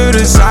that to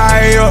the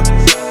side, yeah.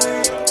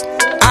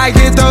 I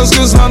get those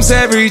goosebumps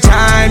every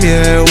time,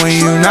 yeah. When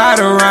you're not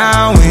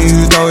around, when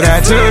you throw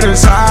that to the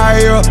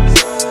side, yeah.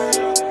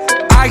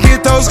 I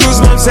get those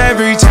goosebumps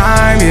every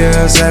time,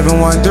 yeah.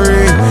 713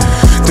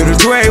 through the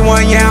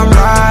 281, yeah, I'm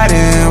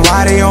riding.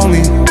 Why they on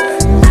me?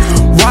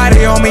 Why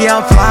they on me?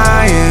 I'm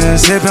flying,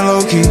 sipping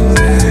low key.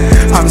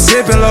 I'm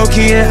sipping low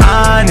key in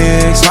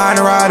Onyx, find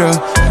a rider.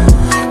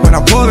 When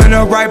I'm pulling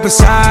up right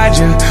beside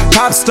you,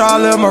 pop star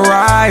Lil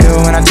Mariah.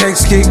 When I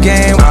text kick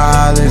game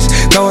wireless,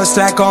 throw a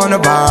stack on the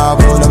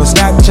Bible. Never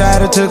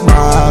Snapchat or took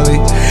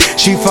Molly.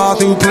 She fall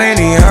through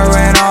plenty, her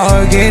and all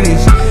her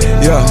guineas.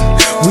 Yeah,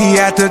 we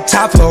at the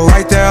top floor,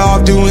 right there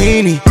off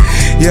Duini.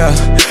 Yeah,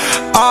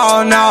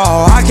 oh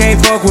no, I can't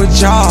fuck with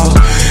y'all.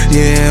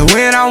 Yeah,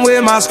 when I'm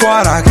with my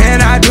squad, I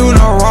cannot do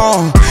no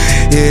wrong.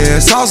 Yeah,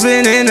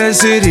 saucepan in the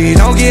city,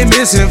 don't get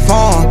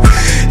misinformed.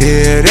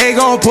 Yeah, they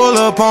gon' pull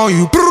up on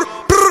you.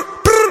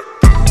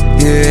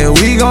 Yeah,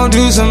 we gon'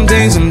 do some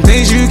things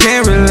you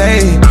can't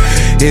relate.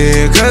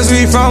 Yeah, cause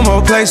we from a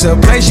place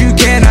you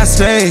cannot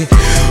stay.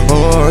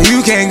 Or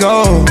you can't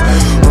go,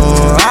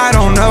 or I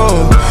don't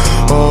know.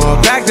 Or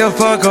back the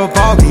fuck up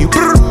off me.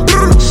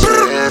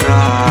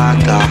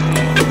 Cerrada,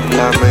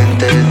 la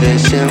mente de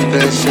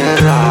siempre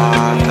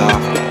cerrada.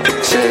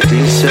 Se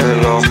dice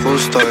lo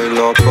justo y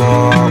lo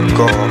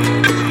poco,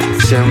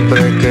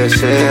 siempre que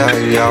sea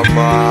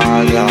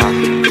llamada.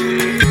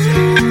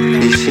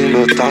 Y si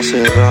no está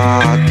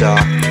cerrada,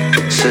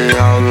 se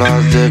habla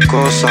de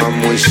cosas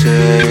muy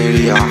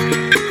serias.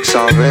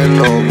 Saber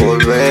no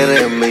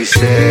volver en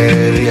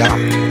miseria,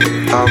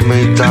 a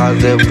mitad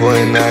de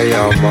buena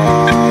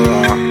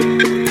llamada.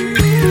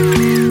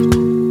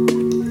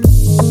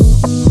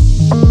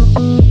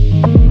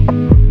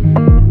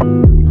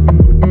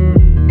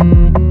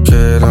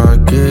 Quiera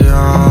que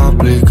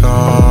aplica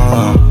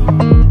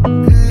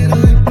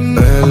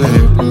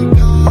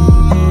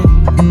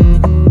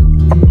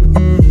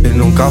y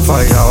nunca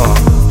fallaba.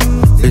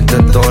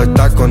 Intento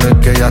estar con el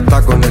que ya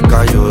está, con el que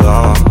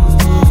ayudaba.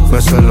 Me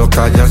suelo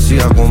callar si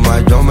hago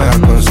mal, yo me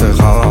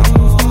aconsejaba.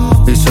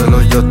 Y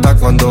solo yo estar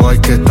cuando hay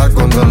que estar,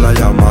 cuando la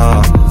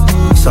llamada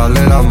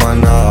sale la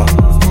manada.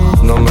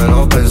 No me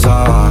lo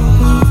pensaba,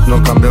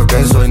 no cambio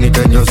quién soy, ni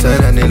quién yo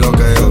seré, ni lo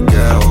que yo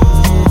quiero.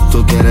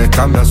 Tú quieres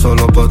cambiar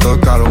solo por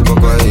tocar un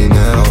poco de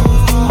dinero.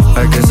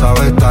 Hay que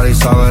saber estar y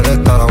saber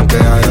estar aunque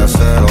haya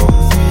cero,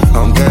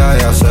 aunque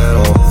haya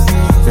cero.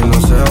 Y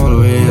no se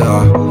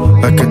olvida,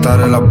 hay que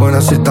estar en las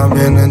buenas y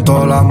también en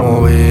todas las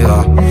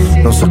movidas.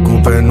 No se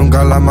escupe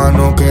nunca la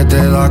mano que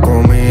te da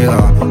comida.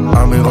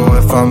 Amigo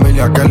de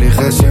familia que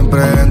elige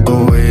siempre en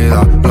tu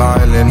vida. La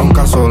L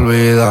nunca se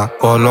olvida.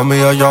 Por lo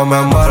mío yo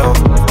me muero,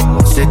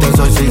 si te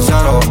soy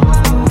sincero.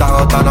 Te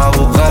hago tan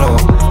agujero,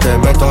 te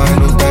meto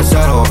en un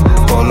tercero.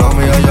 Por lo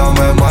mío yo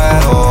me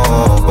muero,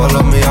 por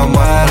lo mío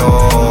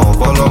muero,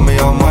 por lo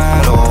mío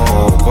muero,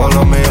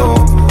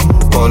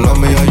 por lo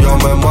mío yo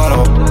me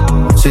muero.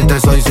 Si te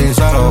soy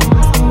sincero,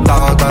 te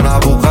hago tan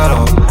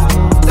agujero,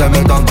 te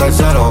meto en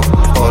tercero.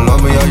 Por lo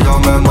mío yo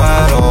me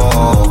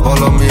muero, por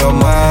lo mío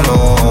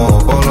muero,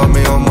 por lo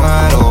mío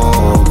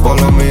muero,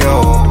 por lo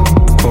mío.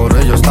 Por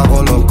ello esta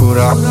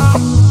locura,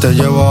 te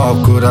llevo a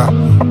oscura.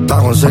 Te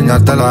hago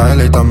enseñarte la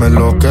L y también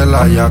lo que es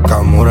la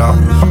Yakamura.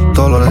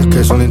 Dolores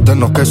que son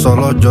internos que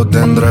solo yo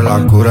tendré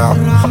la cura.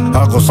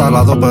 Algo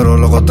salado pero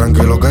luego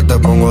tranquilo que te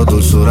pongo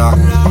dulzura.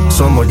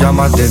 Somos ya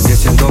más de 10,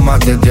 siendo más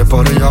de 10,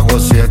 por ello hago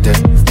 7.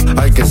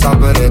 Hay que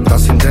saber estar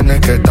sin tener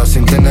que estar,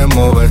 sin tener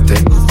moverte.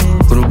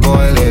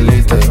 Grupo el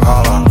elite,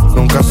 ala,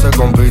 nunca se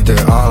compite.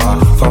 Ala,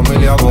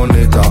 familia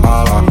bonita,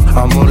 ala,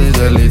 amor y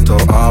delito,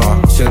 ala.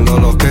 Siendo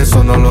los que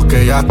son, no los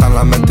que ya están,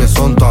 la mente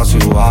son todas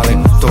iguales.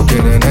 Todos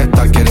quieren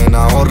estar, quieren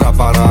ahorrar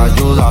para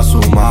ayudar a su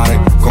madre.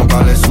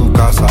 Comprarle su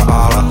casa,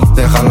 ala,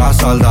 dejarla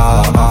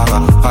saldada,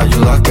 ala,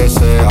 ayuda que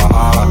sea,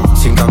 ala,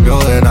 sin cambio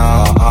de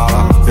nada,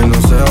 ala, y no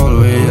se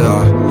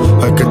olvida.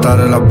 Hay que estar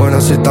en las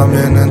buenas y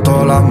también en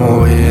todas las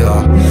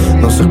movidas.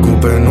 No se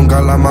escupe nunca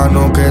la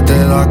mano que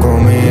te da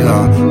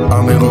comida.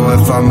 Amigos de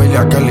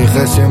familia que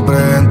eliges siempre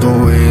en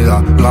tu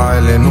vida. La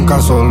L nunca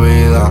se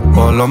olvida.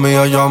 Por lo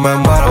mío yo me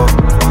muero.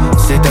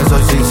 Si te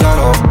soy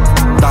sincero,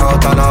 te hago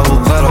tan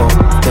agujero,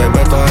 te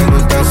meto en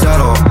un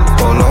tercero.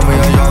 Por lo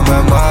mío yo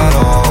me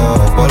muero.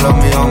 Por lo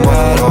mío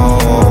muero.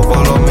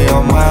 Por lo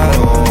mío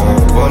muero.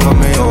 Por lo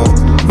mío.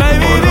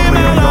 Baby,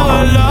 dime la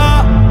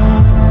verdad.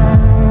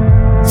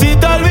 Si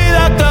te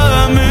olvidaste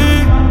de mí,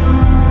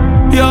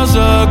 yo sé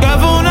que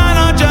fue una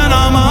noche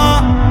nada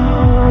más,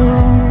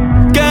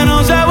 que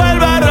no se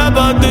vuelve a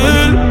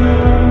repetir.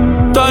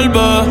 Tal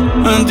vez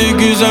en ti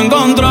quise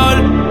encontrar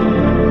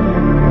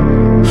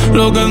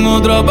lo que en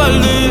otra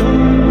perdí.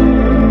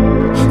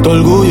 Tu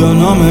orgullo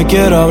no me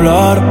quiere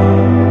hablar,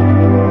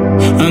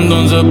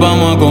 entonces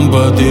vamos a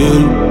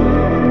competir.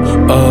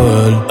 A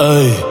ver,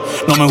 ey,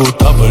 no me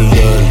gusta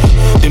perder.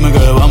 Dime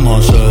qué vamos a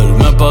hacer.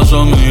 Me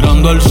paso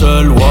mirando el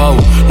cel, wow,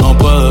 no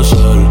puede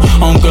ser.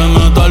 Aunque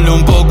me tarde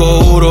un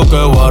poco, juro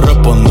que voy a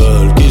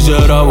responder.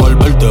 Quisiera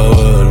volverte a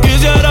ver.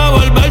 Quisiera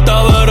volverte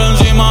a ver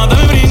encima de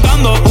mí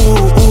brincando.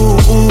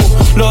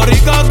 Lo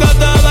rica que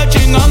te ves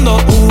chingando.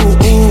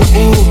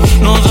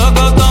 No sé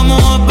qué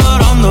estamos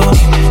esperando.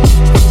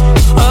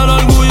 El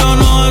orgullo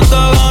nos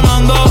está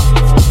ganando.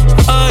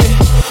 Ey,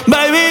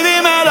 baby,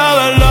 dime la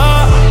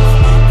verdad.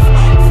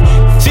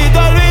 Si te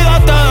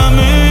olvidaste de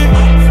mí,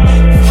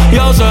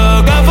 yo sé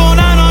que fue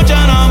una noche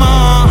nada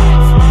más,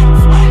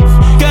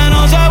 que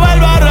no se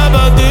vuelve a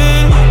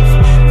repetir.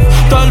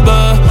 Tal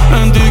vez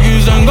en ti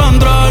quise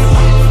encontrar,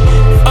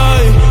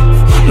 ey,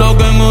 lo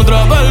que en otra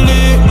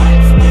perdí.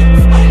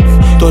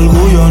 Tu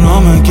orgullo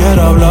no me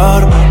quiere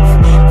hablar,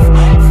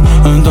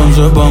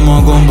 entonces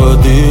vamos a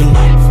competir.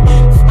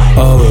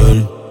 A ver,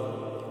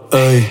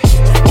 ey,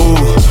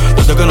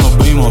 desde que nos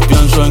vimos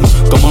pienso en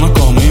cómo nos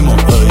comimos,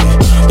 ey.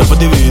 Después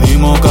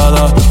dividimos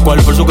cada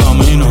cual por su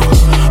camino.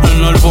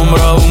 En la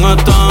alfombra aún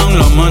están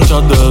las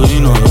manchas de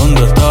vino.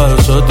 ¿Dónde está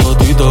ese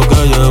totito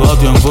que lleva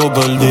tiempo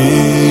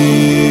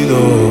perdido?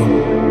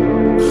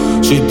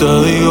 Si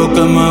te digo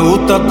que me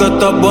gusta, que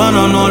estás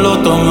buena, no lo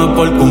tomes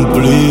por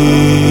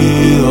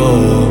cumplido.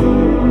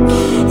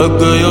 Es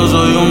que yo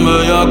soy un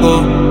bellaco,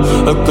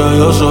 es que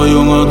yo soy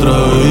un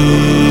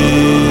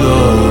atrevido.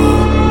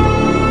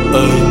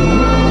 Ey.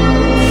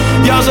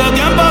 Y hace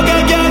tiempo que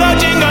quiero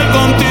chingar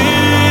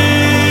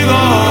contigo.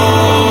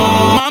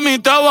 Mami,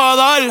 te voy a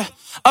dar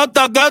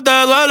hasta que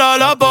te duela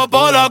la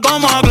popola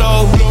como a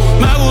Glow.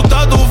 Me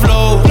gusta tu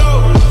flow,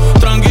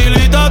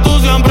 tranquilita, tú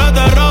siempre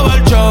te robas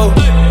el show.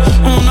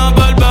 Una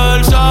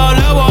perversa,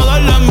 le voy a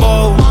dar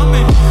dembow.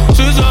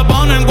 Si se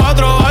ponen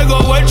cuatro, I go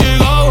where she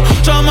go.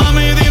 So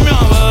mami, dime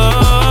a ver,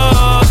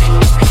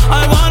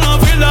 I wanna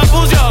feel the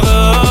pussy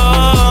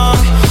again.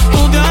 Tú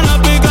tienes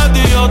piquete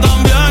y yo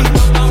también.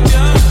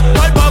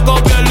 Por poco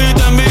pierdo y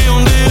te envío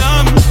un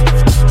DM.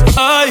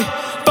 Ay,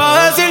 pa'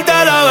 decirte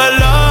la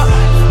verdad,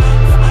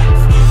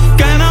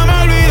 que no me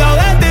olvido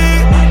de ti.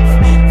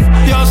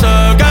 Yo sé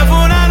que fue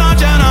una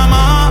noche nada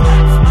más,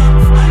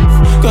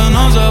 que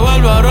no se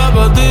vuelve a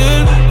repetir.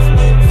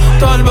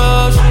 Tal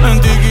vez en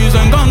ti quise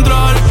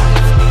encontrar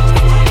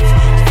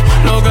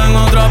lo que en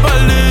otra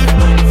perdí.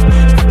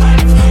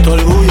 Tu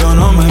orgullo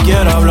no me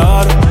quiere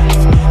hablar,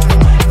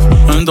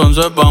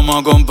 entonces vamos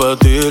a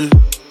competir.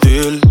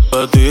 Petir,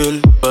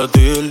 petir,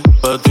 petir,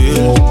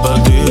 petir,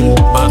 petir,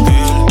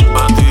 petir,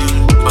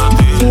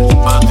 petir,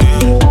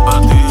 petir,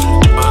 petir,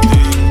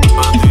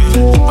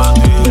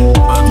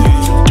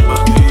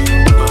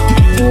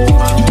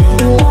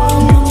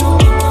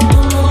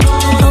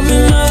 A mí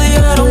me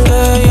dijeron que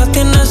ya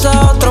tienes a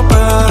otro,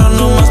 pero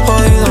no me has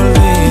podido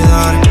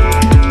olvidar.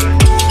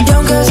 Y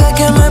aunque sé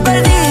que me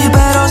perdí,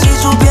 pero si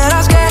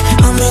supieras que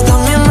a mí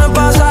también me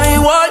pasa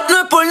igual. No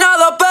es por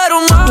nada, pero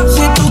más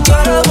si tú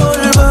quieres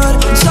volver,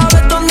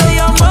 sabes dónde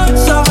llamar,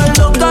 sabes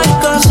lo que hay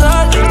que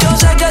hacer. Yo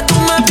sé que tú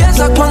me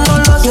piensas cuando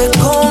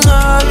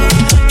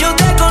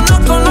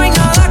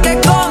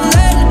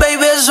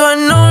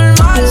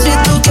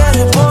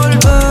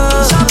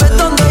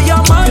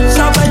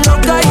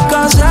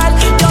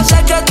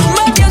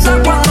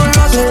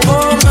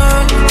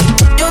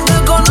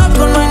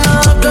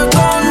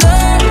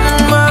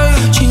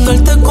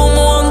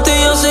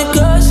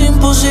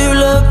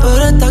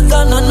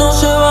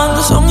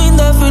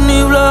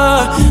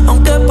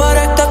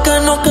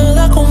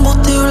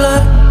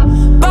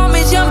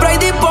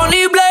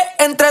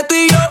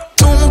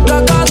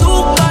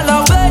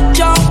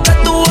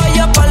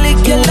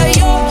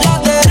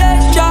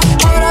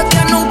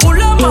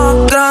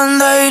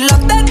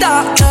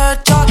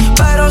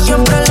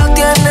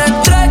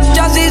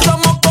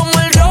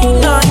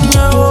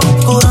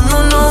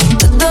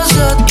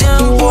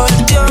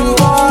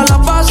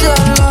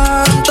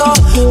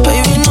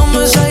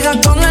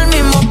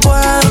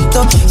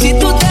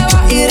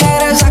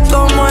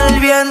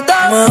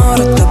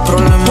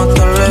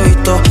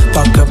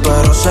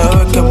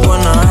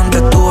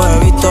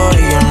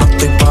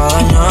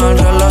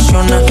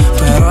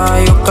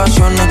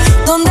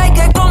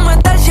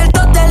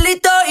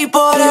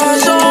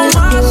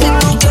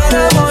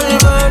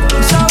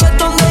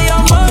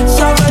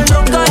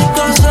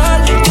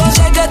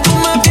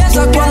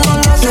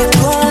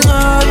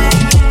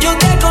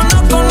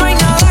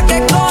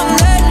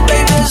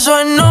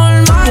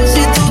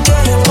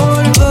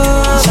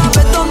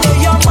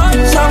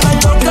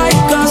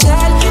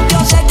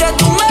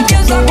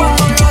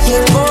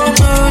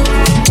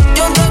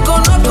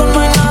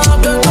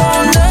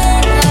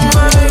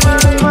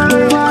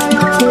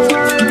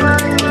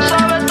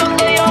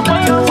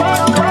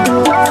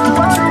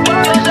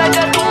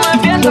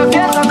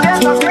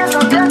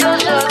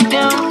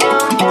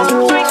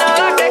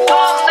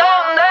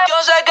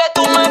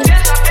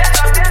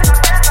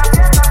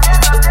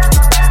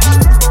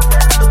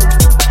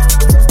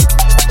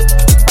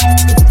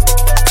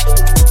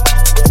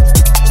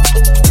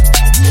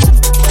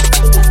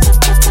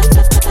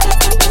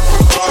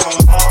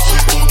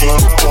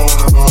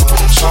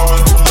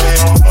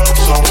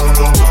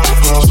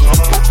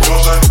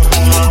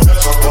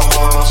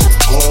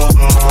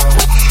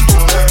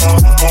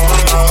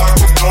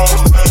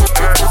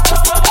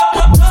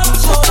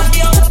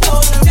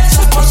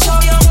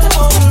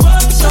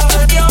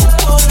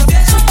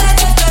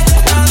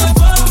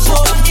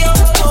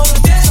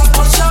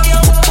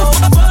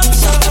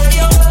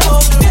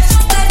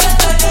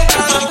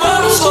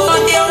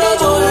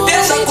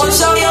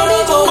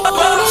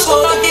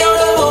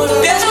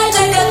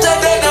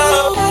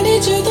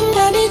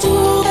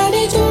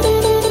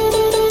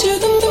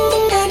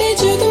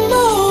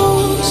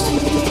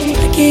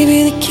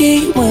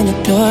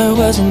door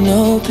wasn't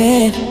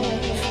open,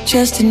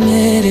 just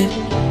admit it.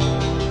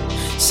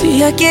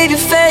 See, I gave you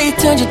faith,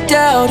 turned your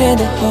doubt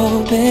into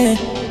hope, and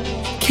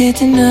can't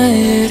deny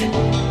it.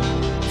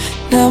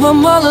 Now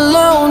I'm all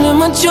alone and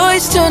my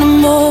joys turn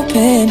them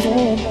open.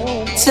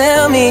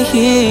 Tell me,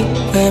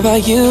 where are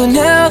you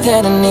now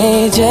that I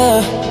need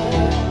you?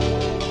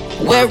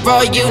 Where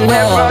are you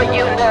now?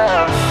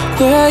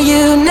 Where are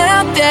you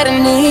now that I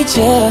need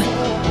you?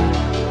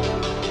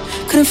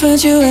 Couldn't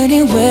find you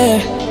anywhere.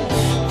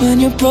 When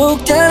you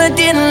broke down, I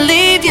didn't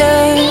leave you.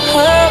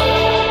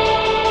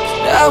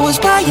 I was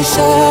by your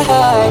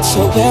side.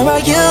 So where are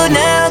you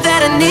now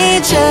that I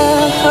need you?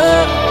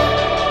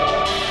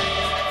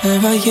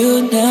 Where are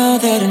you now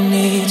that I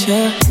need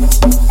you?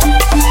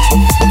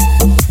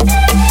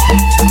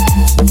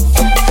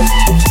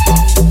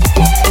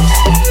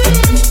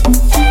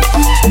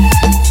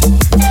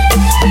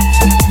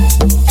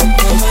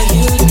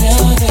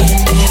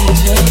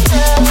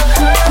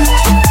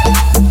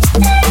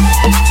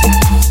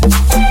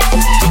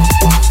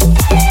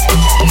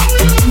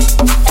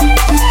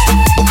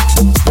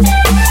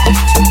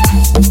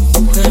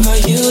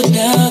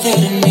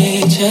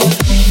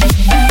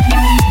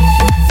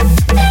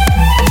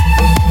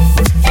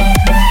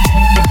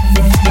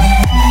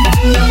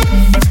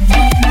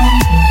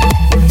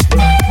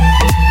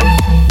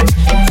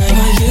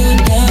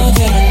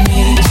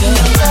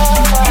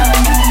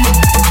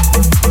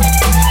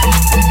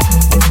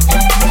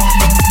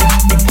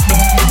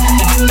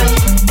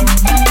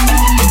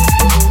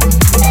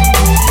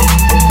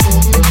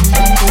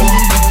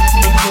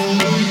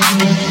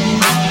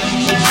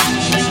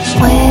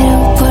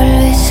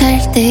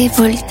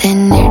 Por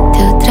tenerte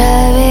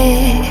otra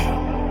vez,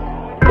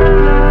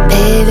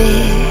 baby.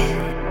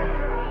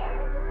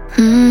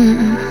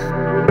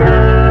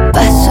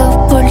 Paso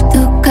por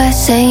tu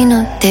casa y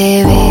no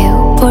te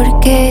veo, ¿por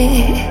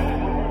qué,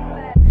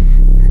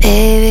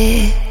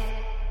 baby?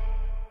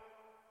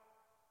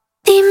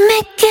 Dime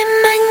que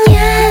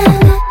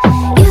mañana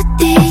yo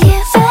te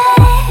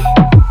llevaré.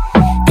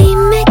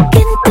 Dime que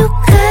en tu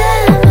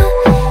cama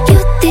yo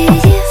te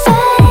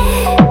llevaré.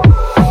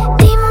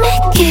 Dime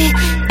que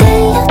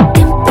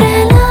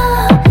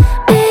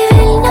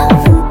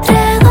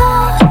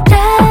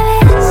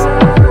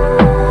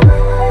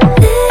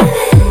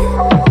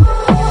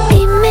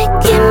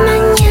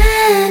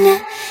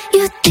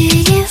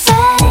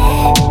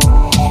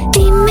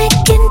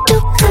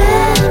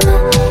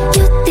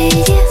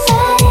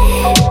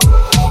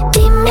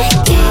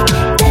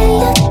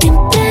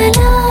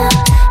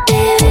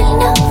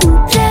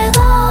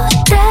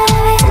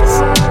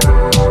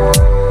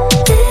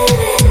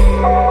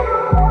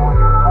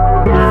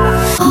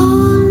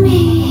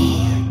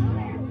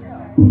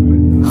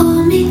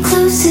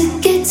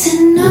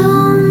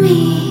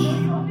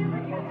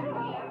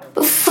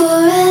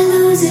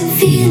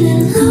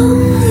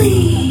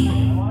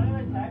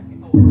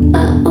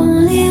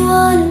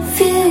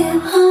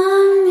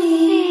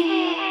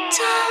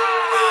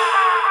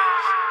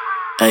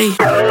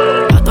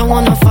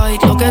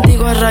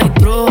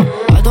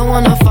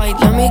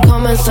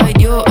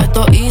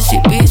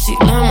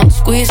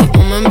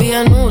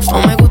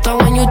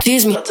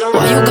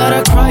why you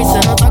gotta cry, se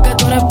nota que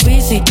tú eres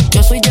busy.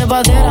 Yo soy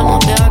llevadera, no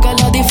te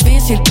hagas la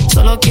difícil.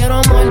 Solo quiero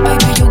amor,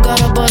 baby, you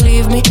gotta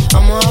believe me.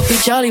 Vamos a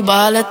pichar y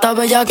bajarle esta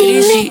bella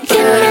crisis. Dime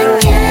que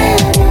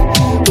mañana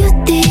yo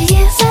te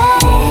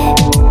llevaré.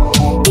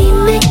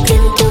 Dime que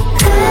en tu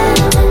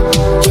cama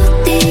yo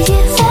te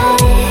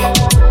llevaré.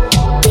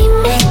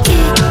 Dime que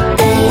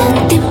tarde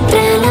o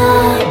temprano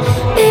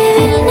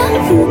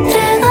bebernos un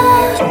trago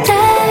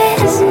otra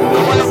vez.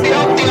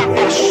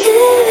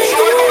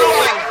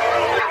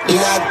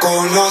 La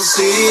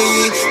conocí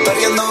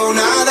perdiendo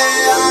una de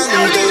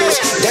antes.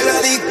 De la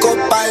disco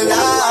pa'l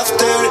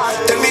after,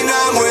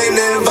 terminamos en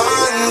el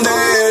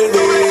bundle.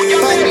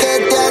 ¿Pa' qué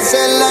te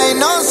haces la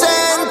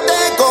inocente?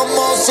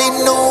 Como si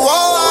no hubo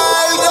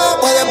algo.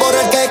 Puedes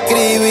borrar que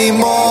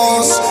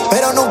escribimos,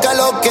 pero nunca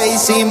lo que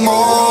hicimos.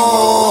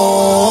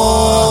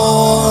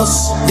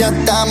 Ya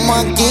estamos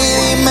aquí,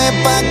 dime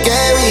pa' qué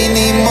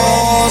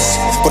vinimos.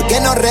 ¿Por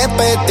qué no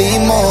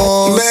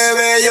repetimos?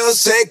 Bebé, yo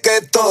sé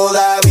que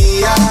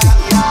todavía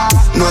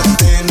no has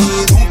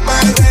tenido un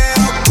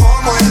perreo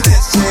como el de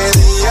ese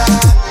día,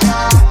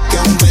 que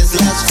aún ves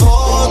las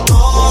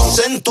fotos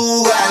en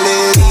tu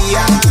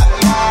galería.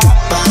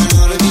 Para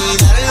no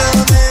olvidar la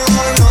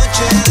mejor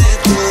noche de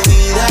tu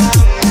vida.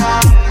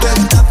 Tú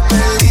estás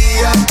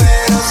perdida,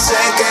 pero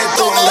sé que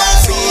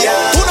todavía.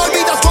 Tú no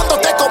olvidas cuando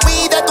te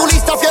comí de tu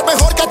lista fiel,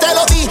 mejor que te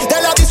lo di.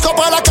 De la disco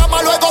para la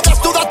cama, luego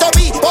desnuda te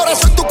vi. Por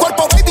eso en tu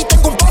cuerpo, baby,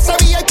 tengo un pase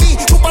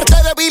VIP. Tu parte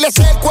débil es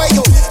el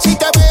cuello. Si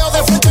te veo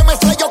de frente me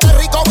estrello. Qué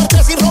rico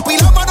verte sin ropa y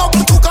la mano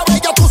por tu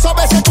cabello. Tú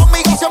sabes que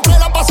conmigo siempre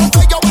la paso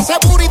cuello. Me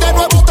seguro y de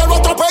nuevo te lo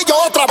atropello.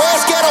 Otra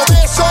vez quiero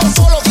de eso,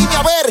 solo dime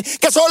a ver.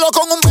 Que solo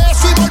con un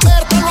beso y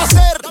volvértelo a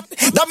hacer.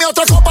 Dame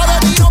otra copa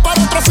de vino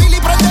para otro fil y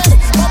prender.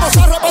 Vamos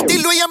a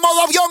repetirlo y en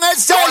modo avión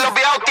el cel.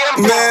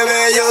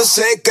 Bebé, yo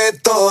sé que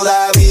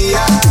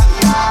todavía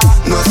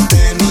no has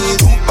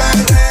tenido un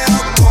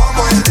perreo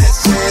como el de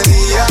ese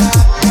día,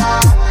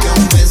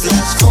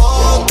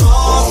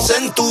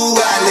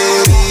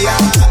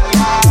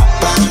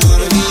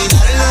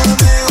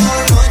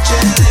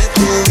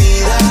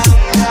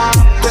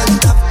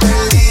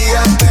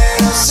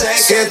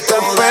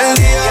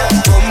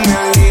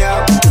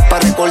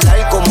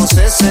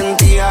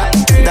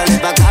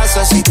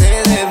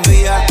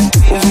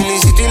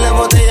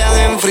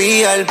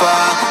 material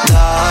pa'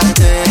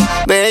 darte,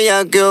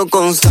 bellaqueo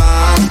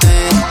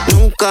constante.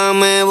 Nunca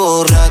me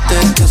borraste,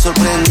 te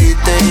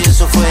sorprendiste y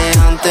eso fue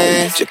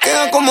antes.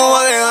 Chequea cómo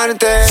va a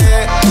dejarte.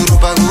 Tu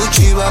ropa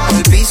Gucci va por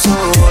el piso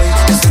hoy.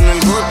 Esa no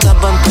es gota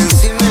pa'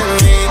 encima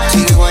de mí.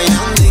 Sigue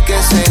guayando y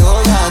que se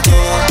joda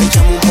todo.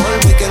 Echamos un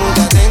polvo y que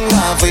nunca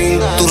tenga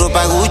fin. Tu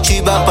ropa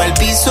Gucci va para el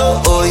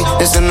piso hoy.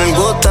 Esa no es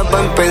gota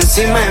pa'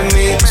 encima de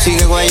mí.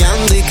 Sigue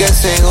guayando y que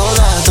se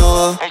joda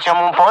todo.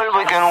 Echamos un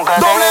polvo y que nunca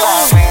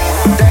tenga fin.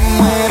 Te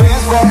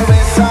mueves por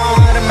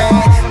besarme,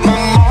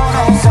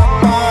 vámonos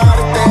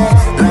aparte.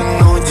 La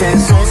noche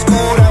es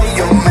oscura y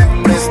yo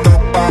me presto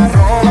para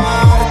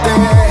robarte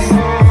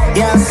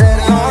y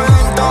hacerlo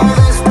lento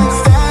después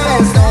de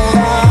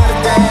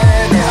desnudarte.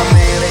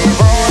 Déjame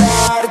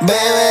devorarte.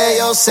 Bebé,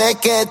 yo sé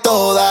que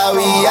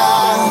todavía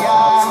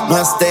no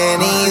has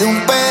tenido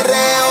un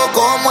perreo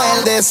como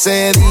el de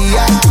ese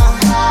día.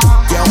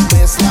 Que aún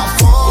ves las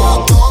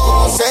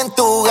fotos en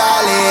tu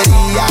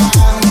galería.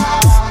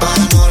 Para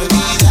no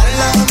olvidar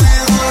la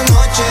mejor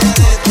noche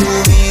de tu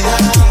vida.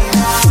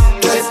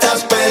 Tú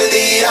estás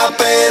perdida,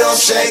 pero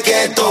sé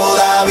que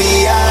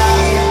todavía